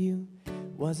think of you?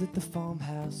 Was it the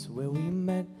farmhouse where we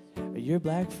met? Or your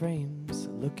black frames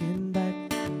looking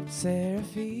back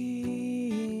Seraphina,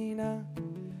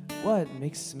 what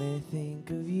makes me think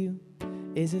of you?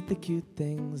 Is it the cute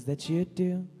things that you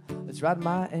do? Let's ride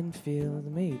my Enfield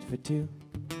made for two.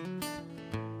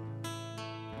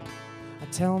 I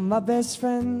tell my best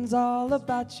friends all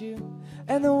about you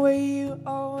and the way you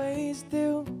always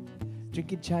do.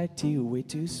 Drinking chai tea way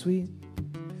too sweet,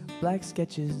 black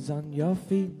sketches on your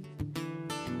feet.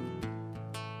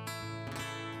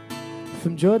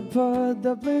 From Jodhpur,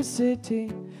 the blue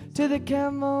city, to the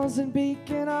camels in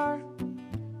Beacon.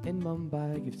 In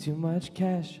Mumbai, give too much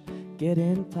cash, get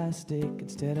in plastic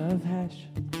instead of hash.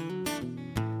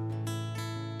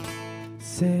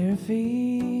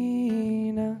 Seraphina,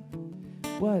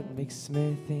 what makes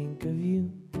me think of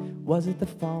you? Was it the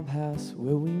farmhouse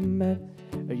where we met,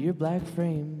 or your black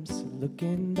frames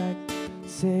looking back?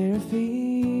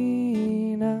 Seraphina,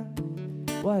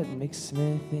 what makes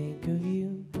me think of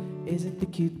you? Is it the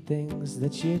cute things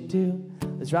that you do?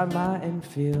 Let's ride my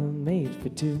Enfield made for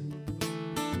two.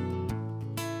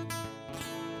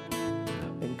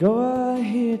 And go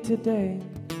here today,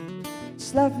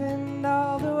 slapping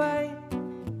all the way.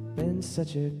 Been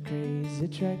such a crazy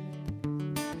trek,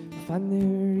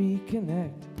 finally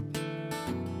reconnect.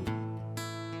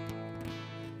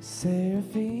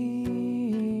 Seraphina,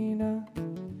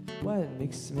 what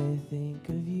makes me think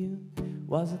of you?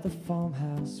 Was it the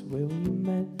farmhouse where we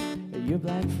met, or your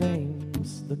black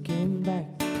frames looking back?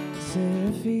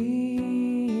 Seraphina,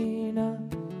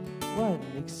 what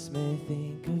makes me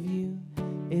think of you?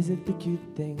 Is it the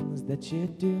cute things that you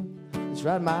do? Let's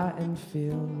ride my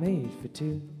Enfield made for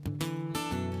two.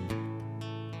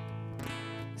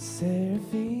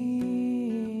 Seraphina,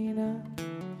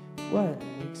 what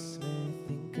makes me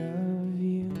think of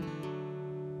you?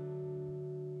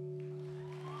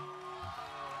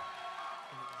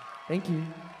 Thank you.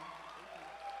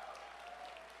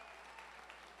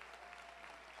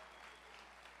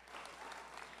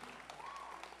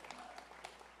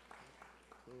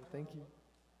 Cool, thank you.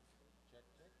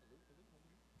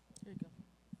 Here you go.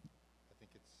 I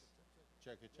think it's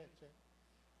check.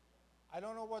 I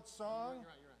don't know what song.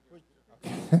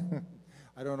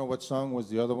 I don't know what song was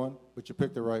the other one, but you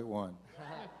picked the right one.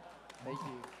 Thank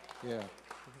you. Yeah,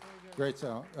 great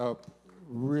sound.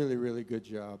 Really, really good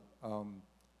job.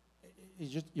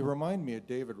 You remind me of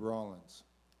David Rawlins.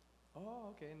 Oh,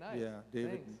 okay, nice. Yeah,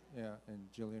 David. Thanks. Yeah, and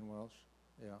Jillian Welsh.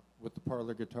 Yeah, with the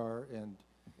parlor guitar and.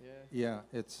 Yeah. Yeah,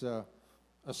 it's a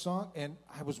song, and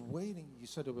I was waiting. You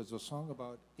said it was a song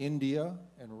about India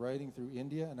and writing through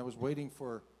India, and I was waiting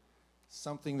for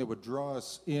something that would draw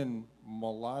us in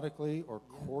melodically or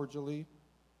cordially.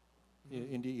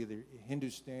 India, either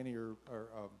Hindustani or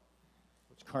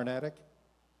what's Carnatic?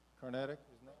 Carnatic,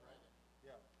 isn't that right?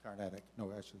 Yeah, Carnatic.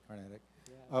 No, actually Carnatic.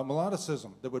 Yeah.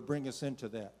 Melodicism that would bring us into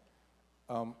that,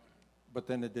 but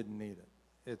then it didn't need it.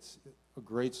 It's a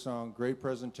great song, great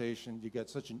presentation. You got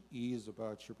such an ease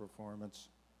about your performance.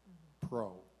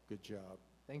 Pro, good job.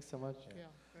 Thanks so much. Yeah,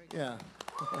 very good. Yeah.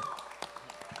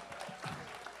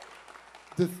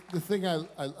 The thing I'm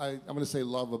going to say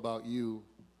love about you,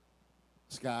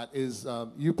 Scott, is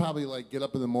you probably like get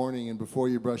up in the morning and before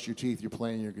you brush your teeth, you're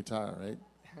playing your guitar, right?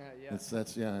 Yeah.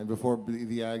 That's and before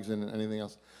the eggs and anything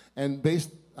else. And based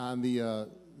on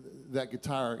that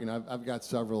guitar, you know, I've got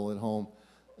several at home,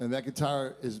 and that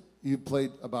guitar is you've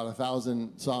played about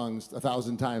 1,000 songs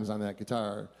 1,000 times on that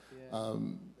guitar. Yeah.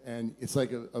 And it's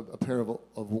like a pair of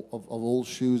old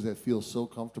shoes that feel so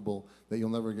comfortable that you'll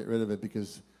never get rid of it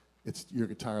because it's your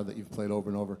guitar that you've played over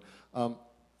and over.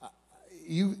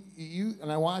 You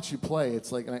and I watch you play.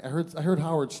 It's like, and I heard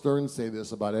Howard Stern say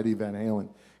this about Eddie Van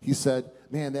Halen. He said,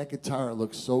 "Man, that guitar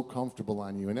looks so comfortable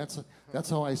on you," and that's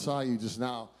how I saw you just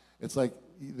now. It's like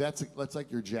that's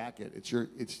like your jacket.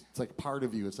 It's like part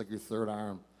of you. It's like your third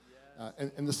arm.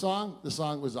 Yes. And the song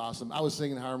was awesome. I was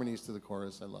singing harmonies to the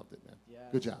chorus. I loved it, man. Yes.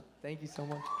 Good job. Thank you so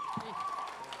much.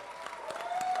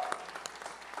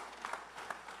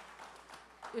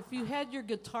 If you had your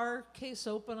guitar case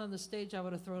open on the stage, I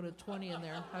would have thrown a 20 in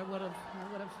there. I would have.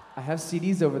 I have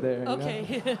CDs over there.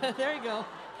 Okay, there you go.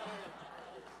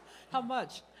 How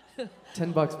much?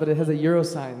 $10, but it has a euro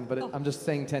sign. But I'm just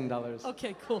saying $10.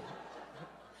 Okay, cool.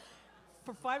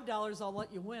 For $5, I'll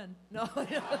let you win. No.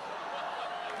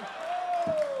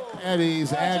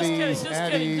 Eddies.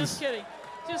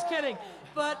 Just kidding.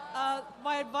 But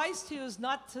my advice to you is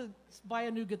not to buy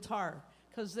a new guitar,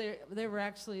 because they were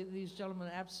actually, these gentlemen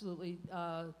absolutely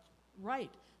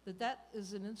right, that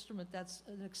is an instrument that's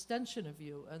an extension of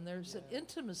you, and there's an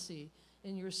intimacy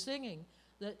in your singing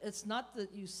that it's not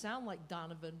that you sound like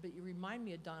Donovan, but you remind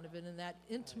me of Donovan in that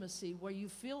intimacy where you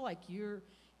feel like you're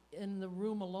in the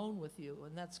room alone with you,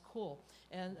 and that's cool.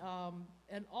 And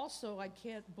also, I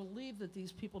can't believe that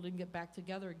these people didn't get back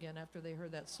together again after they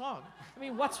heard that song. I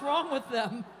mean, what's wrong with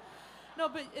them? No,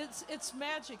 but it's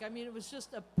magic. I mean, it was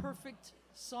just a perfect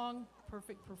song,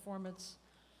 perfect performance.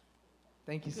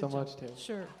 Thank you Good so job. much, Terry.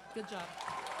 Sure, good job.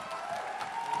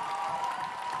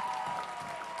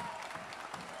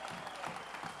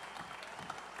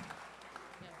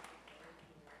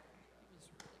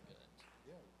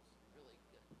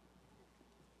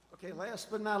 Okay, last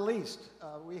but not least,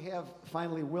 we have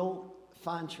finally Will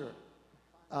Fancher.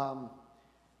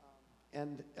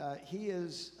 And he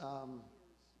is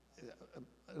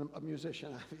a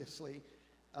musician, obviously,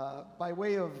 by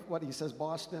way of what he says,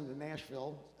 Boston and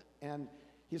Nashville. And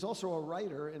he's also a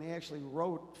writer, and he actually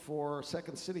wrote for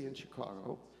Second City in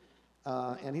Chicago.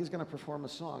 And he's going to perform a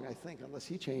song, I think, unless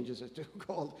he changes it, too,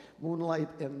 called Moonlight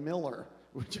and Miller,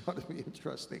 which ought to be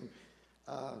interesting.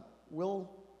 Will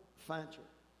Fancher.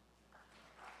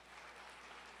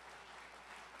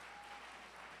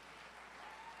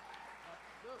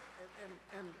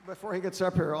 And before he gets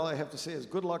up here, all I have to say is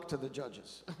good luck to the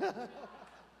judges.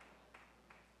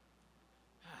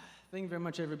 Thank you very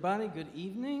much, everybody. Good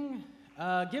evening.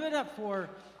 Give it up for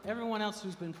everyone else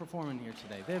who's been performing here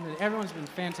today. Everyone's been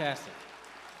fantastic.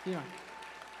 Yeah.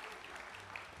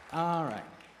 All right.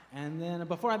 And then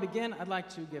before I begin, I'd like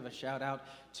to give a shout out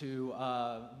to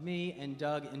me and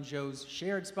Doug and Joe's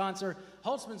shared sponsor,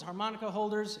 Holtzman's Harmonica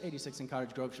Holders, 86 in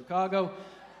Cottage Grove, Chicago.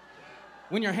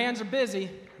 When your hands are busy,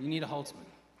 you need a Holtzman.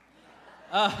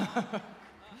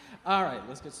 All right,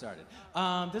 let's get started.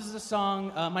 This is a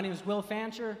song, my name is Will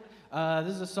Fancher.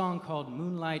 This is a song called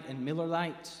Moonlight and Miller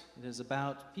Lite. It is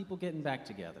about people getting back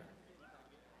together.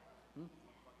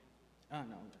 Oh,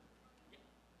 no.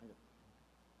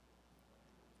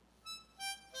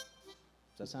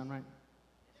 Does that sound right?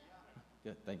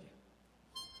 Good, thank you.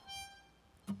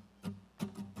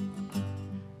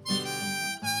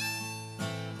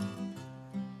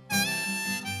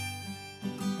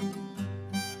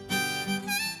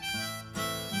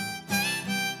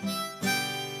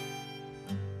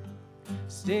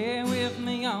 Stay with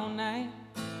me all night,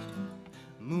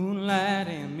 moonlight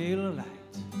and Miller Lite.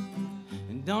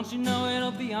 And don't you know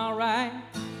it'll be alright,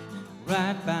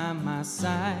 right by my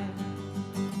side.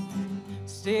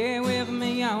 Stay with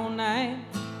me all night,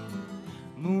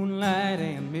 moonlight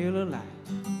and Miller Lite.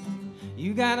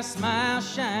 You got a smile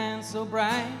shine so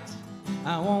bright,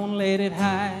 I won't let it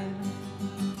hide.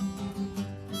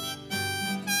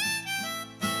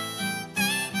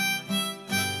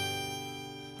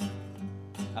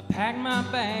 Pack my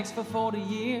bags for 40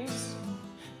 years.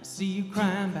 I see you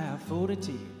crying about 40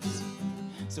 tears.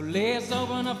 So let's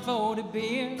open up 40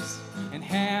 beers and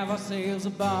have ourselves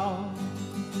a ball.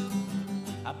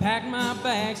 I packed my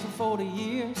bags for 40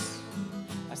 years.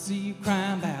 I see you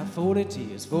crying about 40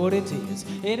 tears, 40 tears.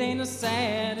 It ain't as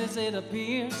sad as it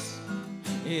appears.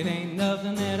 It ain't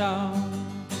nothing at all.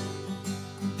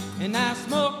 And I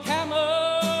smoke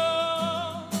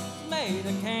camels made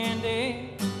of candy.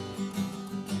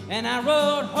 And I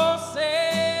rode horses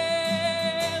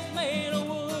made of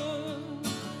wood.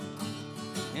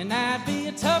 And I'd be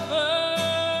a tougher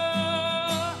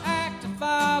act to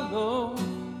follow,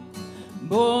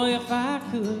 boy, if I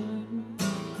could.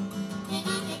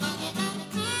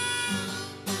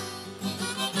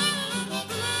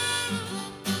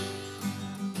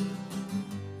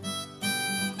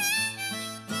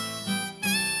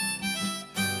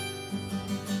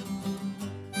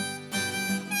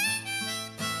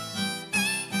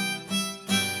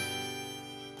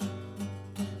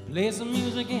 Play some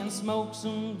music and smoke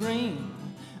some green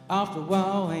off the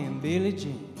wall and Billie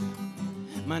Jean.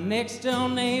 My next door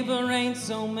neighbor ain't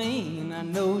so mean, I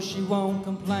know she won't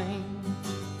complain.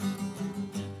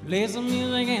 Play some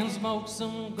music and smoke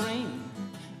some green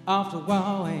off the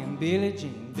wall and Billie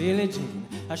Jean, Billie Jean.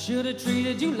 I should have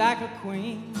treated you like a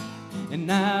queen and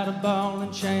not a ball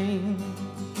and chain.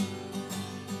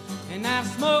 And I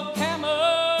smoke camels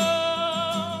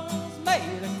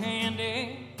made of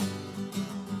candy.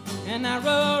 And I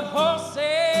rode horses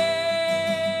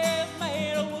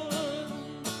made of wood.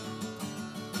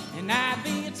 And I'd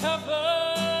be a tougher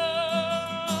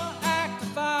act to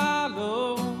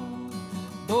follow,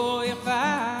 boy, if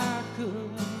I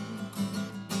could.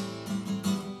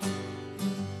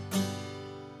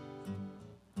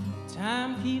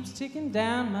 Time keeps ticking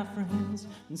down, my friends,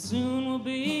 and soon we'll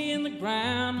be in the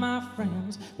ground, my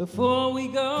friends. Before we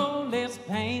go, let's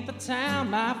paint the town,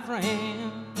 my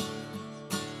friends.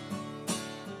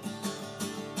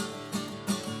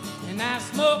 And I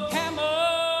smoke camel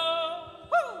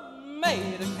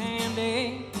made of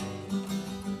candy.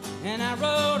 And I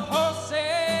rode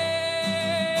horses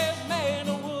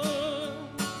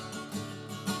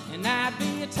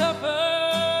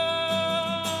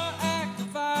tougher act to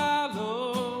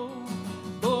follow,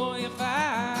 boy, if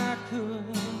I could.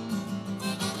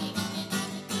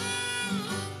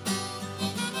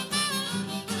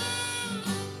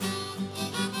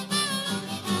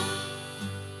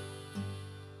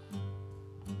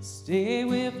 Stay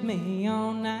with me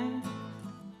all night,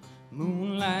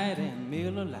 moonlight and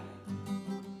Miller Lite.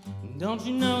 Don't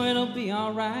you know it'll be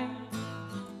all right,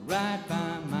 right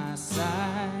by my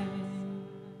side.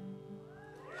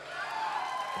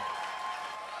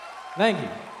 Thank you.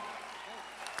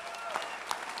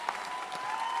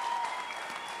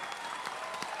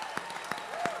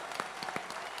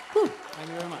 Thank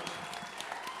you very much.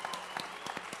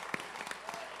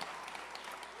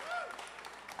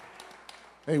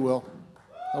 Hey, Will.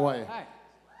 How are you? Hi.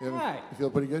 You feel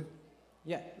pretty good?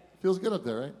 Yeah. Feels good up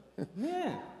there, right?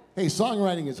 Yeah. Hey,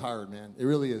 songwriting is hard, man. It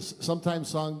really is. Sometimes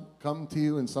songs come to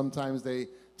you, and sometimes they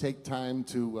take time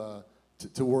to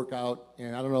work out.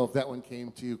 And I don't know if that one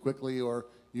came to you quickly or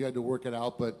you had to work it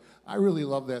out, but I really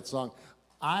love that song.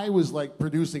 I was like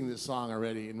producing this song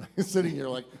already, and sitting here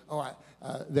like,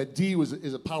 that D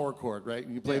is a power chord, right?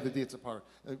 And you play the D, it's a power.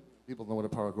 People know what a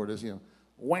power chord is, you know.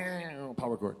 Wow,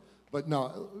 power chord. But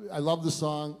no, I love the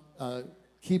song.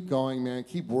 Keep going, man.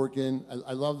 Keep working.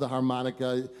 I love the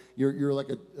harmonica. You're like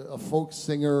a folk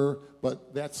singer,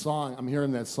 but that song, I'm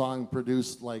hearing that song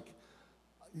produced like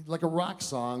a rock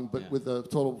song, but with a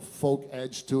total folk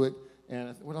edge to it.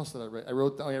 And what else did I write? I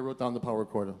wrote down the power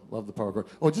chord. I love the power chord.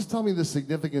 Oh, just tell me the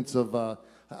significance of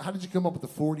how did you come up with the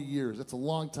 40 years? That's a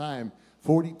long time.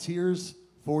 40 tears,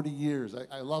 40 years.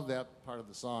 I love that part of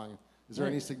the song. Is there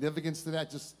any significance to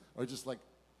that? Just like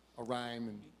a rhyme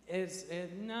and. It's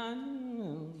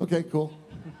none. Okay, cool.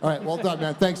 All right, well done,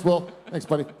 man. Thanks, Will. Thanks,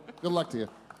 buddy. Good luck to you.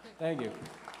 Thank you.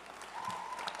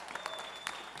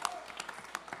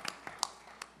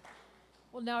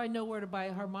 Well, now I know where to buy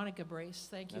a harmonica brace.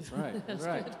 Thank you. That's right. That's Good.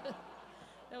 right.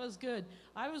 That was good.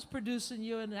 I was producing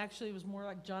you, and actually it was more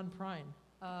like John Prine.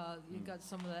 You got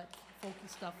some of that folky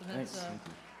stuff, and that's Thanks. Thank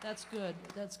you. that's good.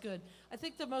 That's good. I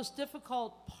think the most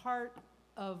difficult part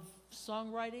of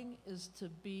songwriting is to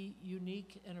be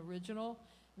unique and original,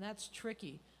 and that's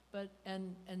tricky. But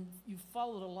and you've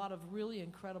followed a lot of really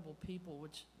incredible people,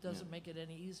 which doesn't make it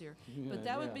any easier. But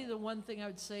that would be the one thing I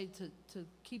would say to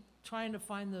keep trying to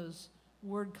find those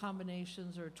word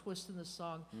combinations or a twist in the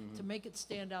song to make it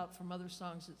stand out from other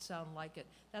songs that sound like it.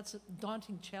 That's a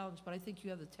daunting challenge, but I think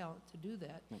you have the talent to do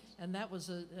that. And that was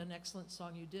an excellent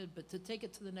song you did. But to take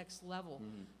it to the next level,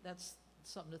 that's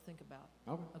something to think about.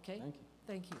 Okay? Thank you.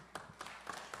 Thank you.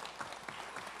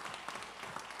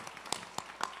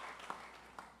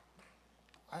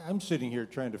 I'm sitting here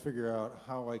trying to figure out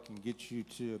how I can get you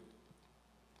to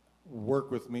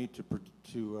work with me to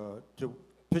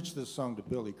pitch this song to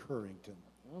Billy Currington.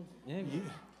 Well, yeah,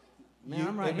 man,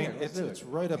 I'm right here. Let's do it's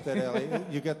right up that alley.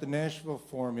 You got the Nashville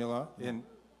formula.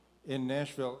 In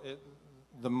Nashville,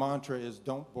 the mantra is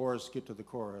 "Don't bore us, get to the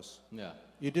chorus." Yeah.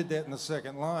 You did that in the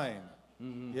second line.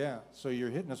 Yeah, so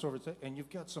you're hitting us over, and you've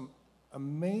got some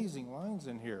amazing lines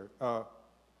in here.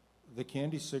 The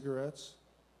candy cigarettes,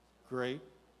 great.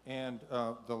 And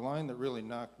the line that really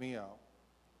knocked me out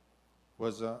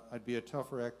was, I'd be a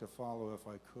tougher act to follow if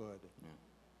I could.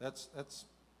 Yeah. That's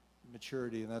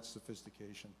maturity and that's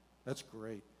sophistication. That's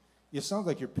great. It sounds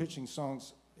like you're pitching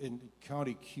songs in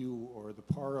County Q or the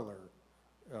Parlor.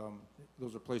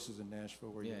 Those are places in Nashville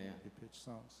where you pitch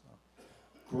songs. So.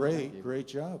 Great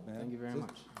job, man. Thank you very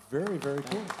much. Very, very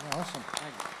cool. Yeah, awesome.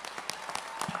 Thank you.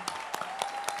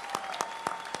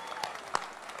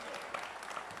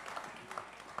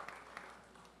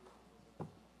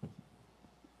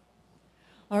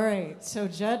 All right, so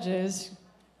judges,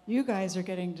 you guys are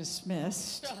getting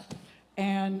dismissed,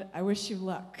 and I wish you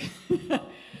luck.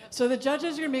 So the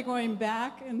judges are going to be going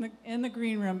back in the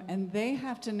green room, and they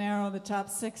have to narrow the top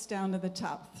 6 down to the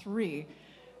top 3.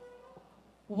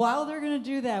 While they're going to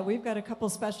do that, we've got a couple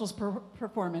special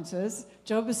performances.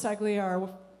 Joe Bisaglia, our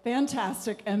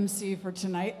fantastic MC for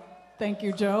tonight. Thank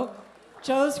you, Joe.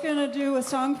 Joe's going to do a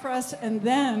song for us, and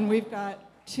then we've got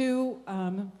 2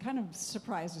 kind of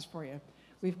surprises for you.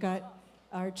 We've got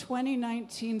our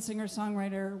 2019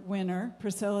 singer-songwriter winner,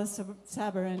 Priscilla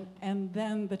Sabarin, and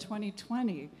then the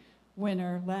 2020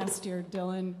 winner last year,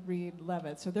 Dylan Reed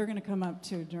Levitt. So they're going to come up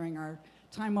too during our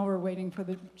time while we're waiting for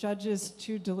the judges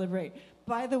to deliberate.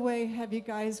 By the way, have you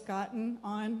guys gotten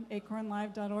on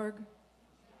acornlive.org?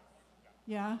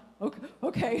 Yeah?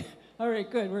 Okay. All right,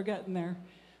 good. We're getting there.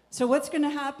 So what's going to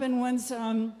happen once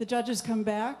the judges come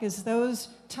back is those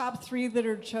top 3 that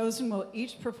are chosen will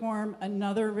each perform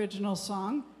another original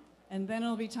song, and then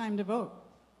it'll be time to vote.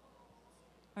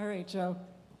 All right, Joe.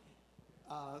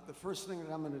 The first thing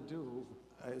that I'm going to do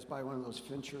is buy one of those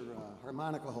Fincher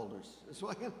harmonica holders. That's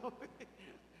why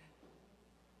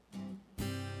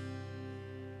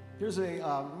Here's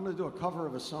I'm going to do a cover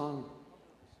of a song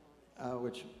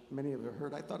which many of you have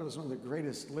heard. I thought it was one of the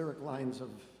greatest lyric lines of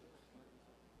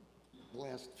the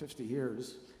last 50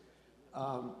 years.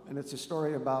 And it's a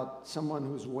story about someone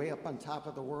who's way up on top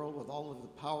of the world with all of the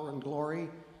power and glory,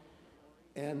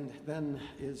 and then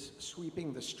is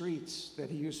sweeping the streets that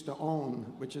he used to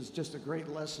own, which is just a great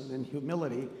lesson in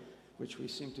humility, which we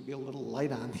seem to be a little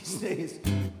light on these days.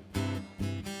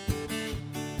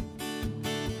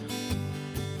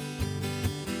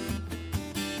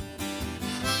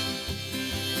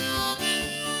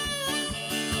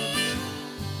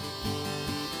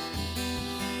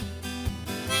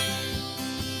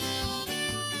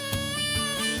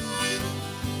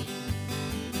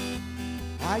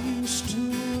 I used to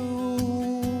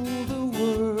rule the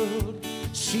world.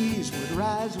 Seas would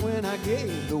rise when I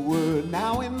gave the word.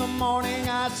 Now in the morning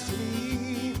I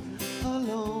sleep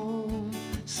alone.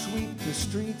 Sweep the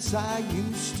streets I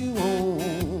used to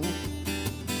own.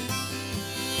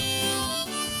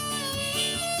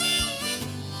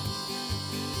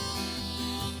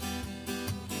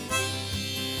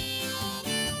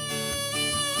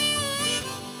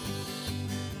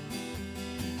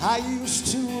 I used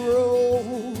to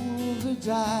roll the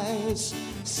dice,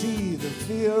 see the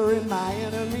fear in my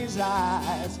enemy's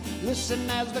eyes, listen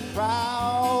as the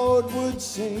crowd would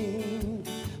sing.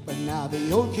 But now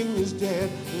the old king is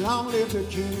dead, long live the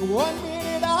king. 1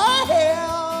 minute I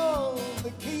held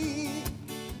the key,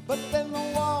 but then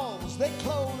the walls, they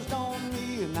closed on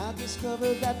me, and I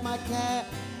discovered that my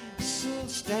castle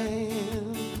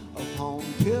stand upon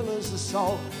pillars of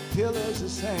salt, pillars of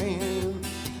sand.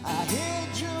 I hear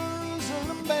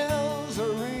Jerusalem bells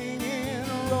are ringing,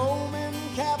 Roman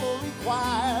cavalry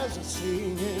choirs are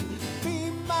singing. Be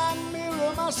my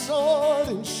mirror, my sword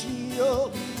and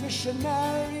shield,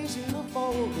 missionaries in a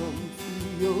foreign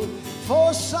field.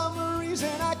 For some reason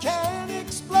I can't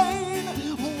explain,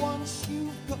 once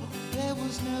you go, there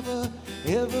was never,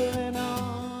 ever an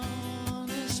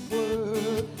honest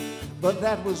word. But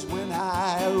that was when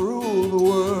I ruled the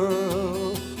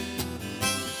world.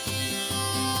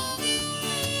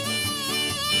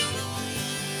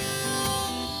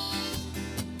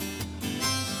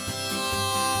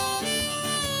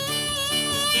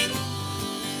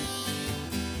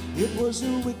 It was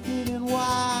a wicked and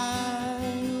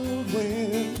wild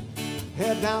wind,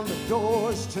 had down the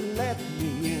doors to let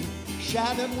me in,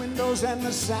 shattered windows and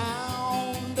the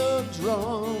sound of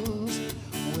drums.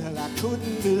 Well, I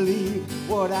couldn't believe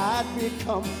what I'd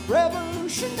become.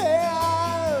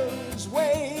 Revolutionaries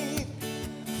wait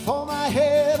for my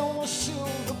head on a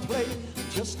silver plate,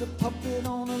 just a puppet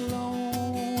on a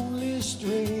lonely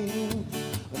string.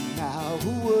 But now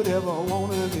who would ever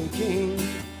want to be king?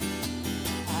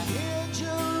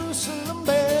 Jerusalem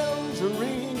bells are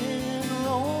ringing,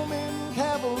 Roman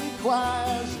cavalry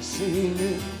choirs are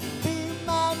singing. Be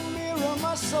my mirror,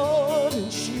 my sword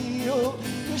and shield,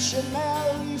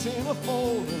 missionaries in a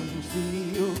foreign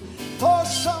field. For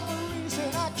some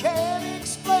reason I can't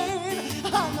explain,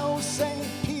 I know St.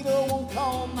 Peter won't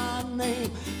call my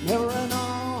name, never an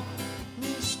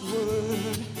honest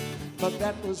word. But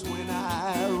that was when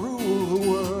I ruled the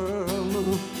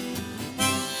world.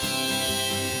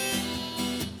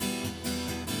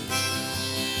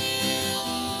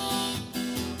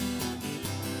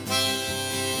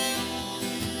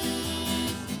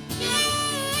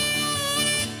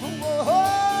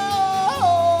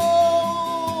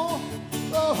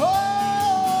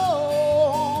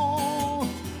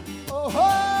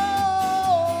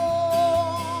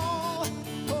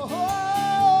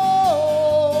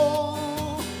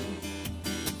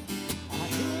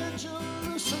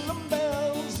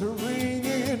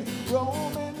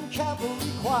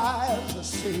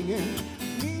 Singing,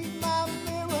 need my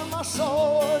mirror, my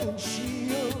sword and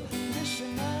shield,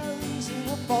 missionaries in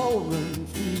a foreign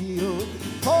field.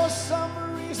 For some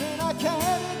reason I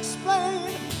can't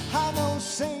explain, I know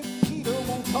St. Peter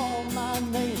won't call my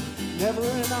name, never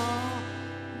an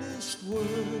honest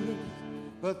word.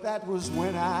 But that was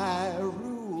when I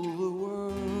ruled the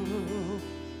world.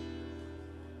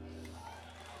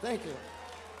 Thank you.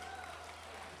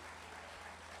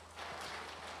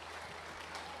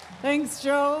 Thanks,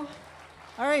 Joe.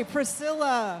 All right,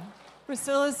 Priscilla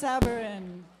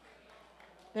Sabarin.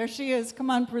 There she is. Come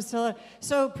on, Priscilla.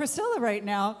 So Priscilla right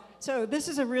now, so this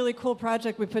is a really cool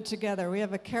project we put together. We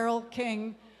have a Carole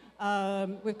King,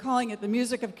 we're calling it The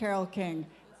Music of Carole King.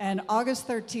 And August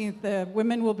 13th, the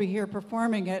women will be here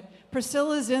performing it.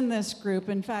 Priscilla's in this group.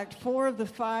 In fact, 4 of the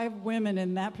 5 women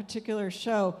in that particular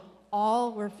show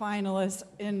all were finalists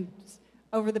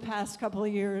over the past couple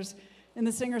of years in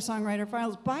the singer-songwriter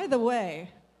finals. By the way,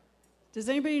 does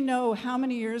anybody know how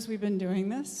many years we've been doing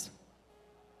this?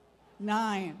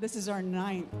 9. This is our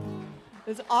 9th.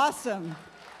 It's awesome.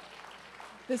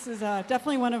 This is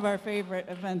definitely one of our favorite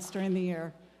events during the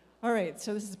year. All right,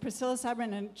 so this is Priscilla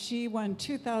Sabrin, and she won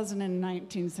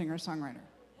 2019 singer-songwriter.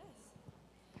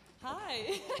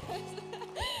 Hi.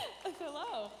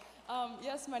 Hello.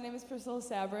 Yes, my name is Priscilla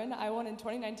Sabrin. I won in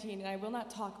 2019, and I will not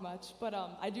talk much, but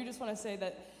I do just want to say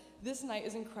that this night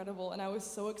is incredible, and I was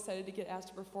so excited to get asked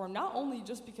to perform, not only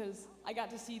just because I got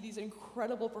to see these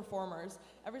incredible performers.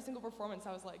 Every single performance,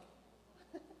 I was like,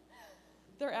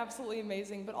 they're absolutely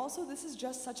amazing, but also this is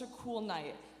just such a cool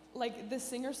night. Like, the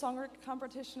singer-songwriter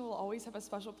competition will always have a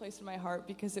special place in my heart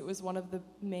because it was one of the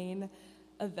main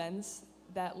events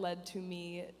that led to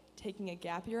me taking a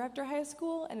gap year after high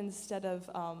school, and instead of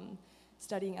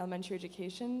studying elementary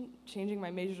education, changing my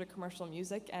major to commercial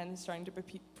music and starting to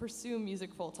pursue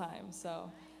music full-time.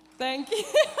 So, thank you.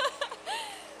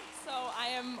 So I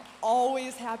am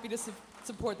always happy to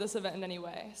support this event in any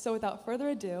way. So without further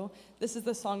ado, this is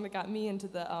the song that got me into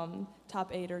the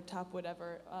top 8 or top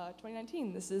whatever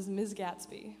 2019. This is Ms.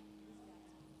 Gatsby.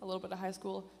 A little bit of high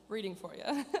school reading for you.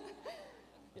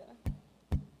 Yeah.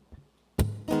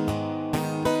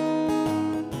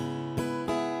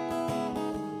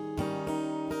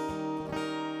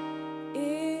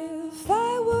 If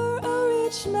I were a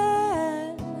rich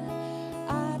man,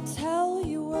 I'd tell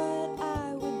you what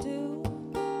I would do.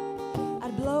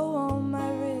 I'd blow all my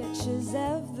riches,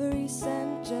 every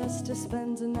cent, just to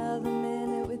spend another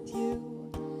minute with you.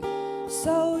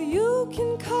 So you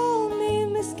can call me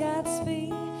Miss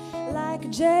Gatsby. Like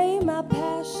Jay, my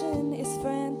passion is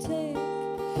frantic.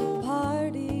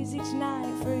 Parties each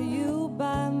night for you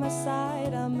by my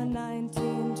side. I'm a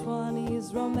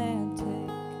 1920s romantic.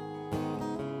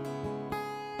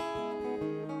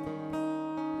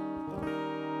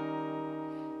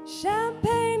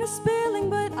 Champagne is spilling,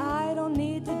 but I don't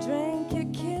need to drink. Your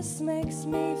kiss makes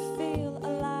me feel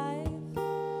alive.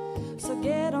 So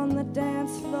get on the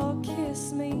dance floor,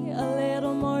 kiss me a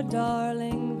little more,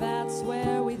 darling. That's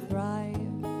where we thrive.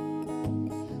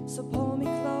 So pull me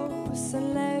close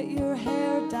and let your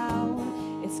hair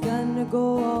down. It's gonna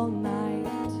go all night.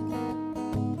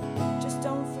 Just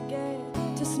don't forget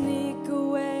to sneak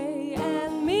away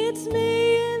and meet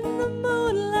me in the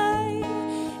moonlight.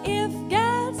 If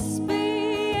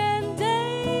Gatsby and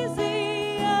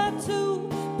Daisy are too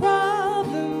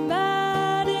problematic,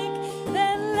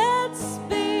 then let's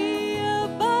be a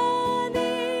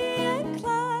Bonnie and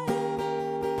Clyde.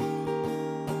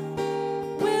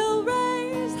 We'll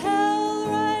raise hell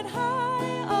right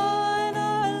high on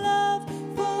our love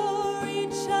for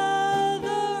each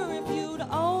other. If you'd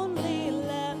only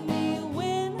let me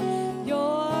win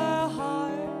your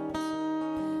heart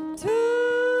tonight.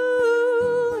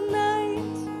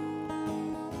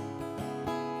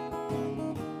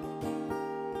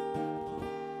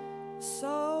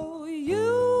 So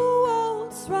you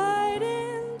waltz right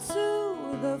into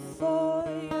the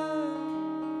foyer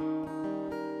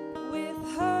with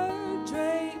her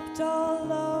draped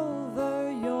all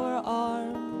over your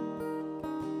arm.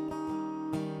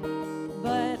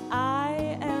 But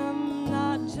I am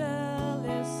not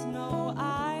jealous, no,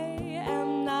 I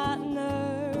am not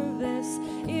nervous.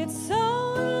 It's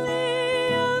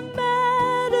only a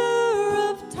matter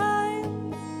of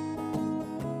time.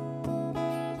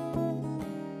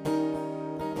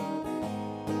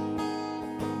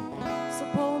 So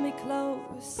pull me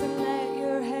close and let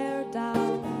your hair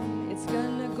down. It's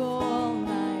gonna go all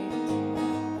night.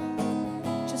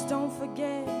 Just don't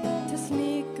forget to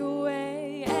sneak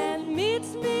away and meet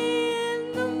me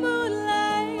in the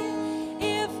moonlight.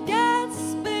 If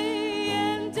Gatsby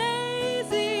and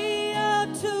Daisy are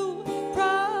too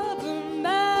problematic,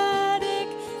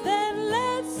 then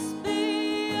let's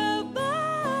be a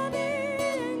Bonnie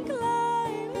and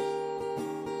Clyde.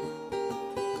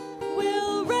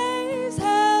 We'll raise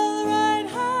hell right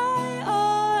high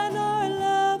on our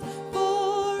love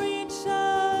for each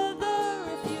other.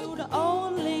 If you'd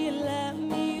only let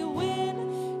me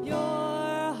win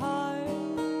your heart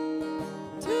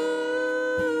tonight.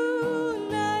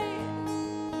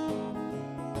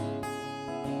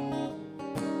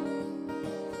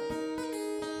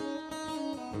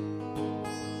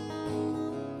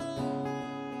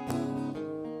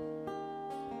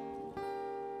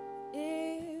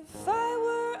 If I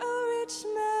were a rich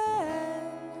man,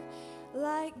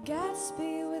 like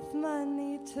Gatsby with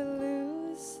money to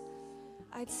lose,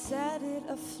 I'd set it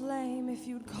aflame if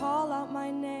you'd call out my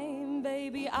name.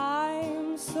 Baby,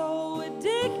 I'm so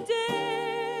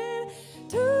addicted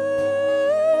to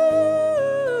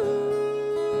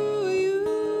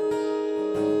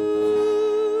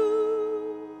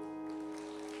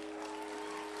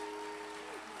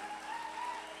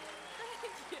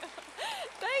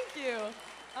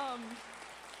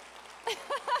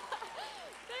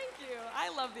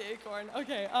Acorn.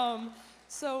 Okay.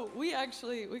 So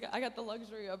I got the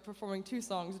luxury of performing 2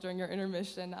 songs during your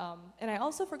intermission, and I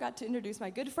also forgot to introduce my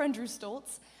good friend Drew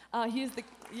Stoltz. He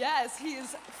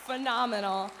is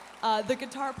phenomenal. The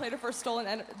guitar player for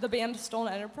the band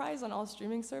Stolen Enterprise on all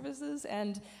streaming services,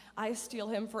 and I steal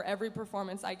him for every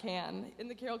performance I can. In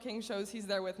the Carole King shows, he's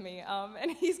there with me,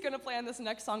 and he's gonna play on this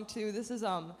next song too. This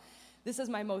is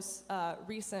my most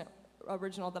recent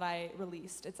original that I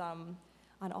released. It's on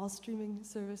all streaming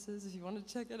services if you want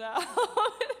to check it out.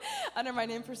 Under my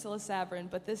name, Priscilla Sabrin,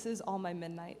 but this is All My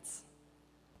Midnights.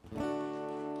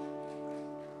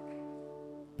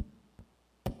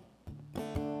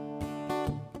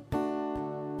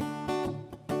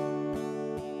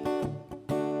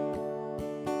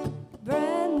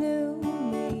 Brand new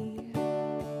me,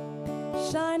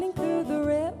 shining through the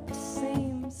ripped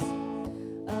seams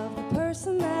of the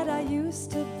person that I used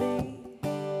to be.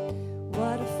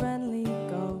 What a friendly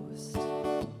ghost.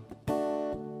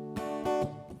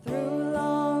 Through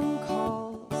long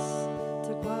calls,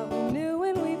 took what we knew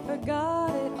and we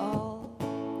forgot it all.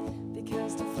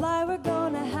 Because to fly we're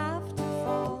gonna have to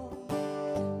fall.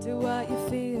 Do what you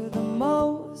fear the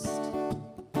most.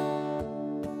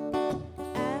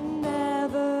 And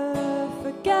never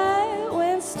forget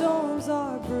when storms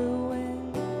are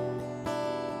brewing.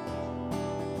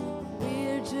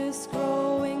 We're just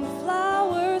growing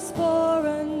flowers for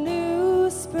a new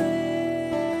spring.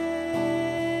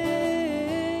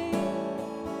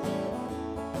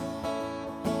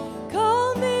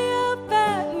 Call me up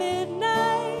at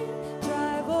midnight,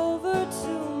 drive over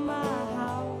to my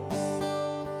house.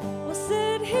 We'll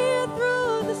sit here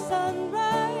through the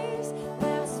sunrise,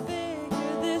 let's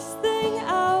figure this thing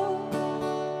out.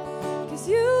 'Cause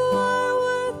you are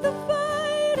worth the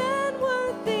fight and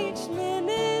worth each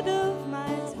minute of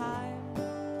my time.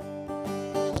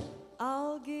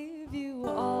 I'll give you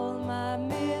all my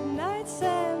midnights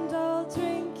and I'll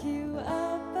drink you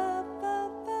up, up,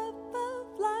 up, up,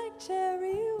 up like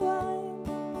cherry wine.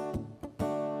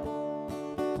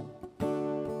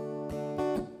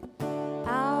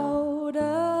 Out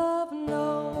of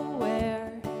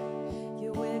nowhere,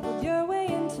 you wiggled your way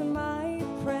into my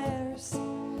prayers.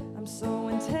 I'm so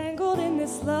entangled in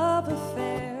this love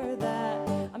affair that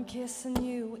I'm kissing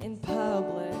you in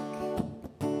public.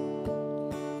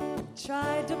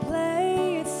 Tried to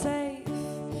play it safe,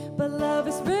 but love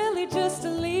is really just a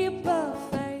leap of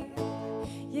faith.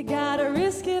 You gotta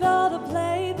risk it all to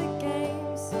play the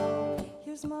game. So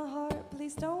here's my heart,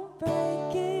 please don't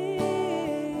break it.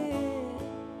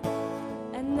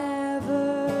 And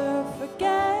never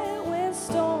forget when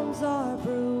storms are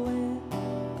brewing.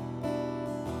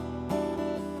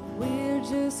 We're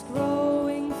just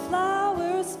growing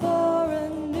flowers for a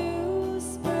new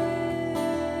spring.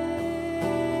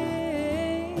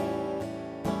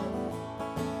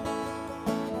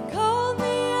 Call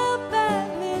me up at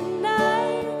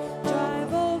midnight,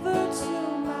 drive over to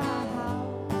my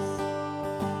house.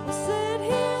 We'll sit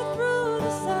here through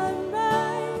the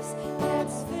sunrise,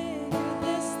 let's figure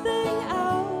this thing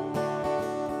out.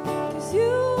 'Cause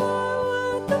you are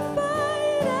worth the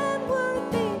fight and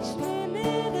worth each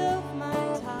minute of my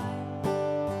time.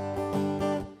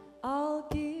 I'll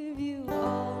give you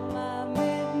all my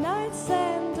midnights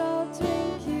and I'll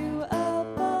drink you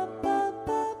up, up, up,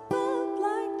 up, up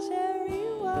like cherry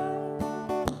wine.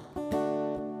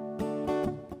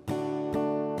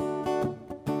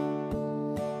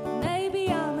 Maybe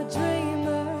I'm a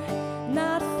dreamer,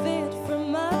 not fit for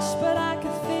much, but I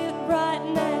could fit right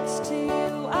next to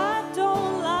you. I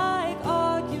don't like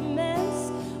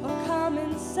arguments or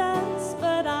common sense,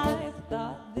 but I've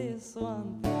thought this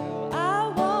one through. I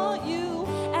want you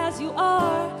as you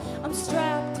are. I'm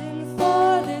strapped in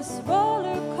for this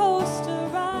roller coaster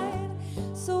ride.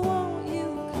 So won't you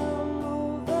come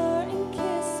over and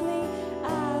kiss me?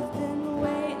 I've been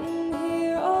waiting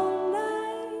here all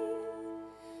night.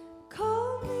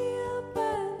 Call me up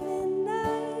at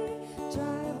midnight,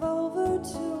 drive over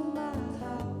to my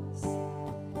house.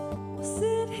 We'll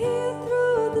sit here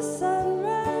through the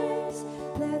sunrise,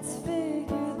 let's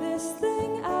figure this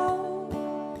thing out.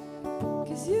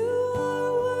 'Cause you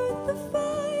are worth the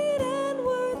fight and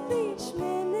worth each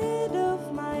minute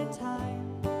of my time.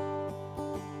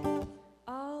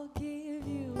 I'll give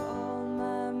you all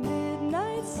my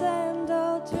midnights and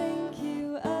I'll drink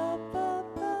you up,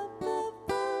 up, up, up,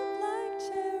 up like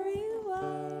cherry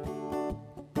wine.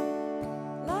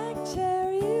 Like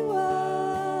cherry wine.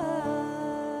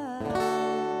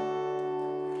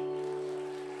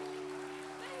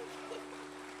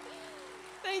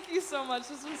 Thank you so much.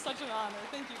 This was such an honor.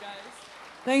 Thank you, guys.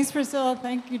 Thanks, Priscilla.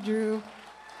 Thank you, Drew.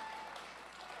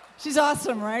 She's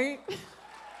awesome, right?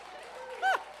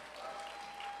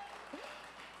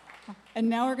 And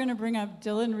now we're going to bring up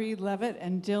Dylan Reed-Levitt,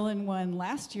 and Dylan won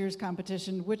last year's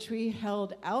competition, which we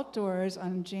held outdoors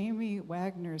on Jamie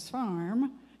Wagner's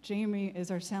farm. Jamie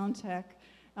is our sound tech.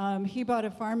 He bought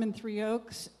a farm in Three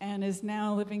Oaks and is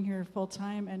now living here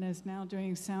full-time and is now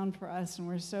doing sound for us, and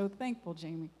we're so thankful,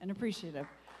 Jamie, and appreciative.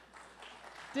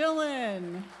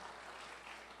 Dylan.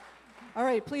 All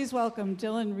right, please welcome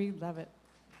Dylan Reed-Levitt.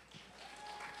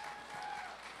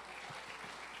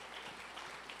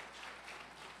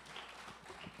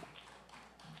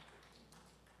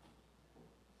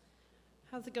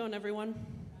 How's it going, everyone?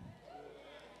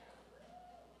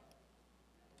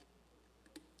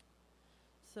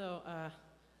 So,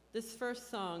 this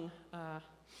first song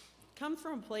comes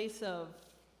from a place of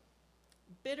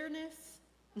bitterness,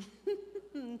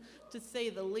 to say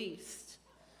the least.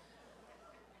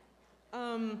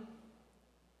 I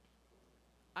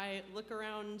look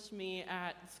around me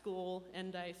at school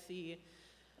and I see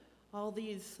all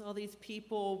these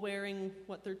people wearing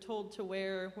what they're told to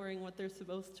wear, wearing what they're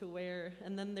supposed to wear,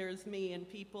 and then there's me, and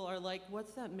people are like,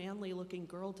 "What's that manly-looking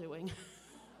girl doing?"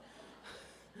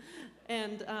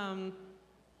 And I'm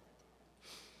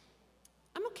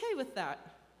okay with that.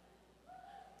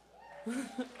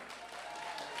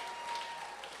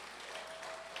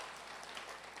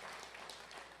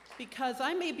 Because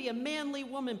I may be a manly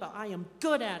woman, but I am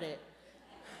good at it.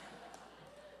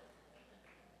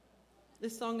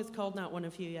 This song is called Not One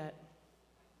of You Yet.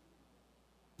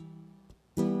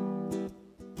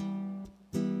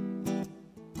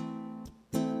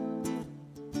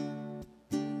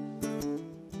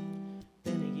 Been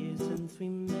a year since we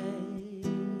met,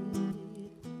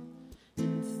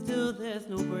 and still there's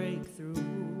no breakthrough.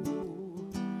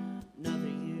 Another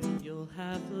year you'll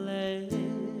have left,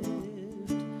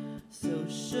 so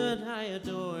should I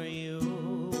adore you?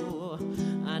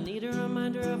 I need a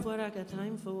reminder of what I got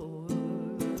time for.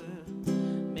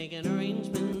 Making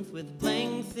arrangements with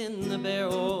blanks in the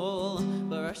barrel,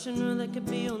 but Russian roulette could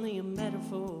be only a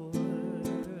metaphor.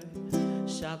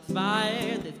 Shots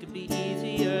fired, this could be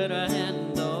easier to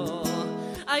handle.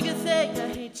 I could say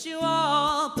I hate you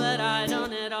all, but I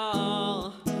don't at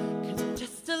all. 'Cause I'm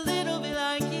just a little bit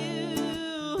like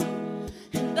you,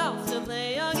 and I'll still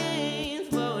play your games,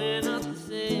 but we're not the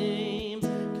same.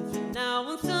 'Cause for now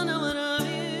I'm still not one of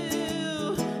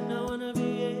you. Not one of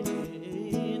you,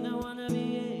 yeah. Not one of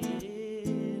you,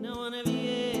 yeah. Not one of you,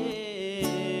 yeah.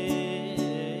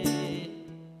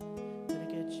 Gotta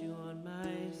get you on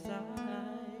my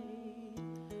side.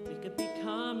 We could be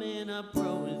coming up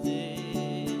roses.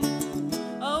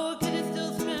 Oh, could it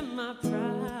still spend my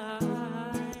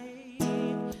pride?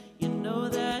 You know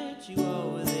that you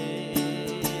owe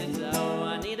this. Oh,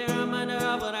 I need a reminder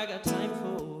of what I got time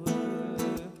for.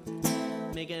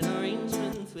 Making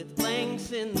arrangements with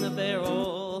blanks in the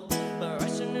barrel, but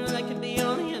Russian roulette could be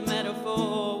only a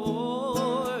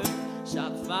metaphor.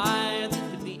 Shots fired, this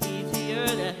could be easier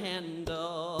to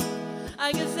handle.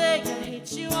 I could say I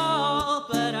hate you all,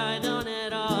 but I don't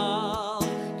at all.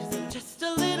 'Cause I'm just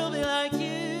a little bit like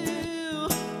you,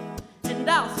 and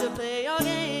I'll still play your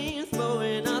games, but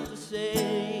we're not the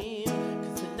same.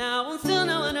 'Cause for now I'm still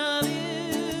not one of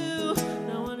you.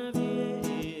 Not one of you,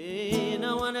 yeah.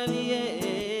 Not one of you,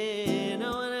 yeah.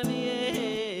 Not one of you, yeah.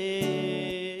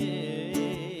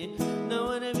 Not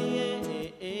one of you,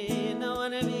 yeah. Not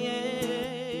one of you,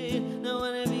 yeah. Not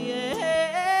one of you, yeah.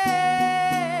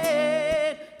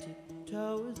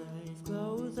 Tiptoes, eyes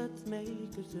closed, let's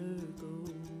make a circle.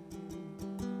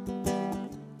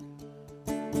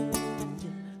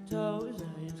 Tiptoes,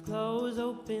 eyes closed,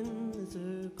 open the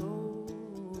circle.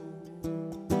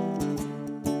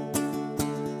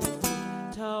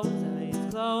 Tiptoes, eyes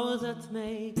closed, let's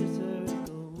make a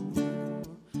circle.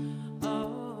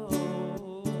 Oh,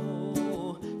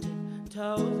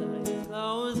 tiptoes, eyes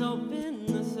closed, open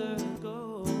the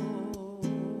circle.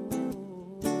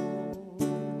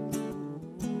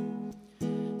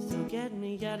 So get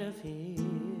me out of here.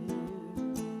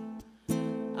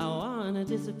 I wanna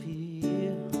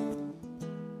disappear.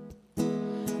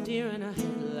 Deer in a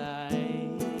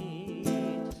headlight,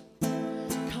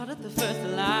 caught at the first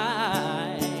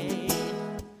light.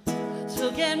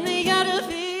 So get me out of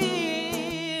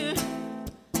here.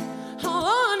 I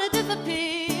wanna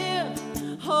disappear.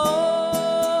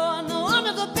 Oh, I don't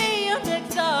wanna go be your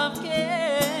next of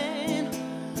kin.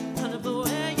 Wanna go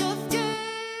wear your skin.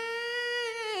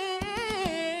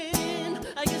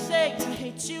 I can say I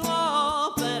hate you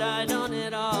all, but I don't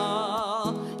at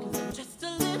all. 'Cause I'm just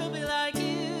a little bit like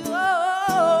you.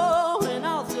 Oh,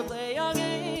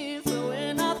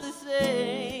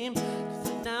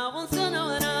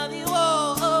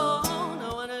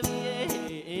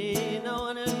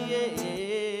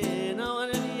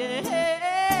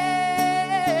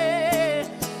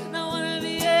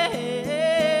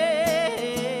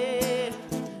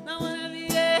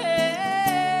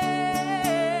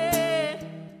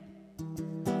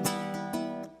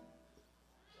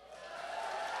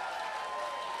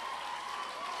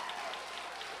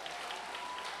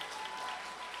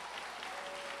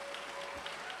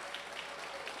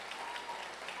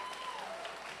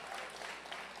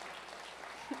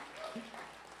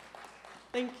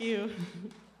 Thank you.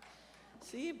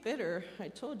 See, bitter. I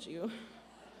told you.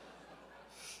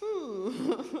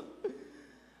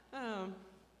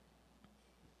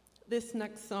 This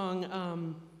next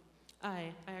song,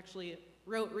 I actually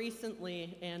wrote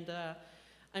recently, and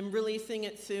I'm releasing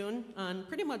it soon on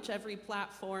pretty much every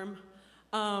platform.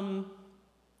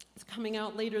 It's coming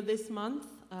out later this month.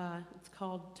 It's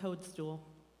called Toadstool.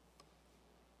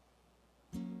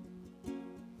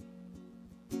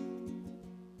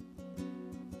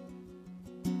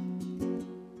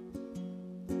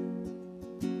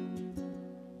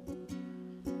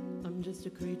 I'm just a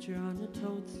creature on a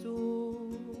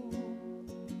toadstool,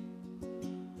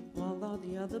 while all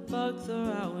the other bugs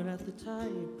are out at the tide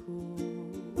pool.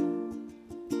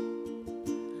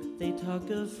 They talk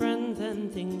of friends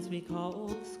and things we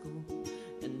called school,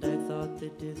 and I thought the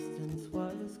distance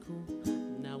was cool.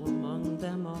 Now among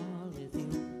them all is you.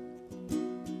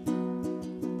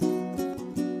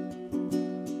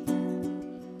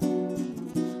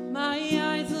 My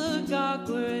eyes look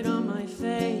awkward on my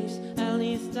face. At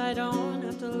least I don't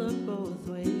have to look both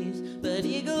ways. But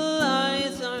eagle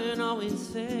eyes aren't always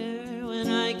fair when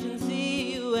I can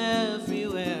see you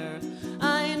everywhere.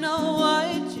 I know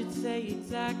what you'd say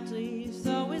exactly,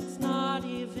 so it's not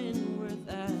even worth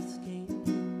asking.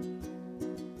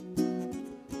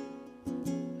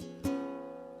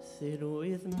 Sit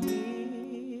with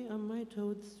me on my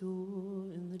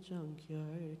toadstool in the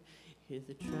junkyard. Hear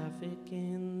the traffic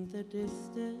in the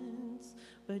distance,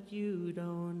 but you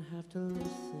don't have to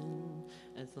listen.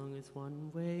 As long as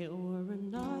one way or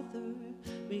another,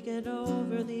 we get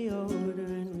over the odor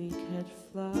and we catch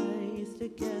flies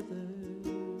together.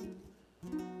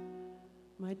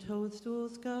 My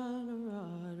toadstool's gonna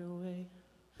rot away.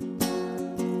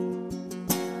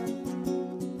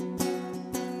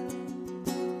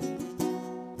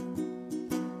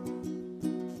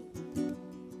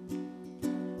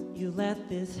 You let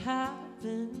this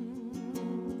happen.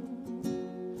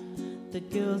 The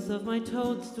gills of my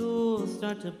toadstool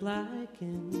start to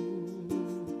blacken.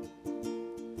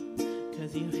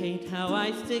 'Cause you hate how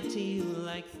I stick to you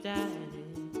like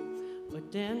static or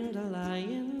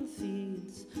dandelion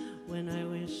seeds when I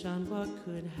wish on what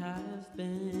could have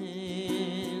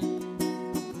been.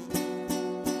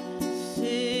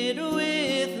 Sit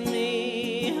with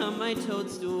me on my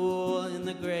toadstool in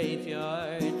the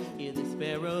graveyard. Hear the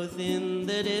sparrows in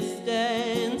the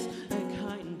distance. I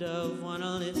kind of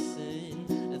wanna listen.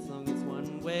 As long as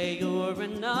one way or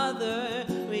another,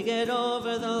 we get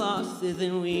over the losses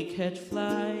and we catch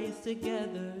flies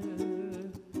together.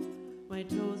 My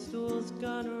toadstool's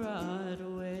gonna rot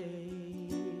away.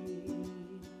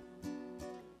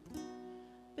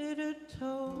 Bitter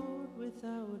toad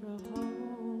without a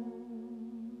home,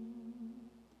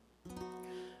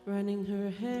 running her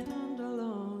hand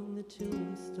along the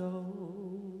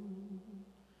tombstone.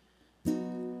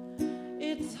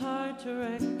 It's hard to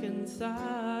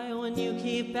reconcile when you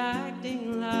keep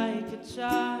acting like a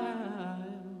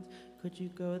child. Could you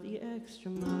go the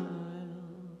extra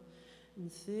mile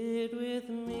and sit with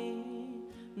me?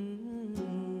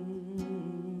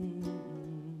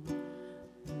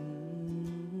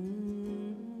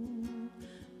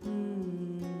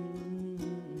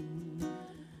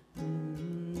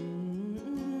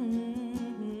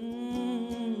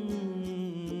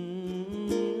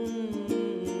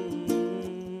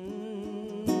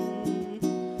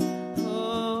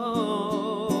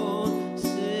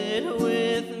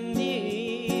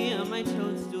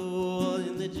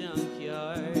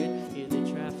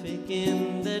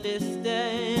 In the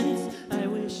distance, I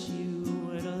wish you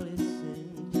would have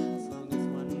listened. As long as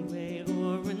one way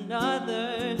or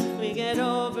another, we get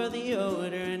over the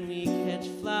odor and we catch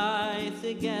flies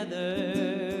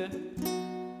together.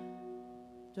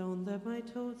 Don't let my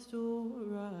toadstool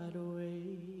rot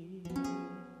away.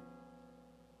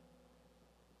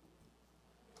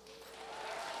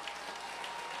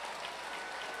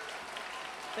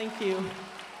 Thank you.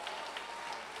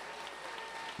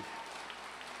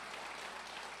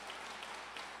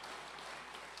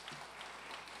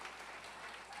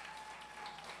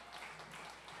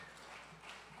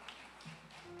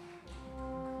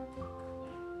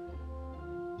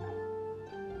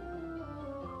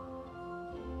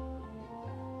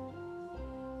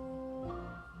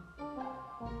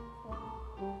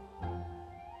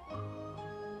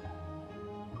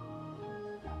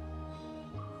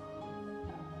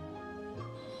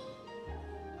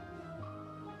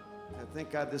 Thank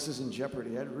God this isn't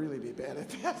Jeopardy. I'd really be bad at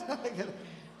that.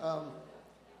 All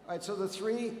right, so the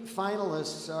three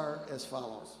finalists are as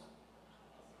follows.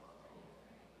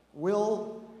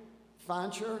 Will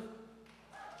Fancher,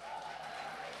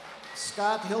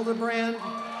 Scott Hildebrand,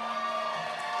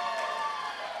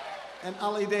 and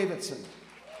Ollie Davidson.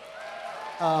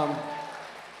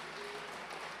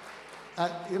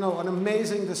 You know, an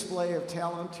amazing display of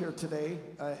talent here today,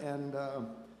 and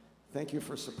thank you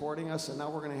for supporting us. And now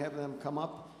we're going to have them come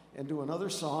up and do another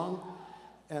song,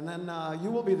 and then you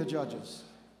will be the judges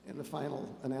in the final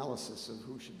analysis of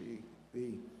who should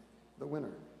be the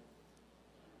winner.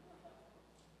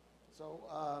 So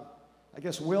I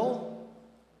guess, Will,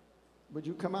 would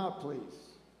you come out, please?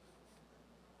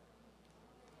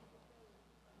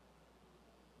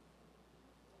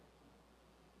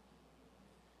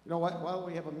 You know what? While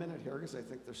we have a minute here, because I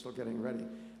think they're still getting ready.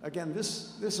 Again,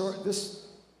 this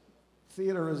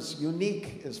theater is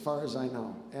unique as far as I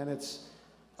know, and it's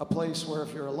a place where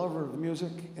if you're a lover of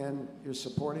music and you're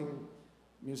supporting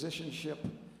musicianship,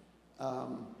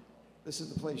 this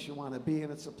is the place you want to be,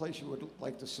 and it's a place you would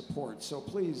like to support. So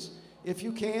please, if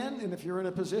you can, and if you're in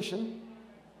a position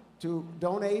to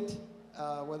donate,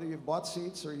 whether you've bought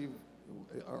seats or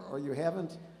you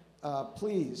haven't,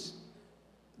 please.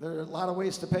 There are a lot of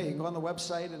ways to pay. You can go on the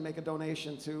website and make a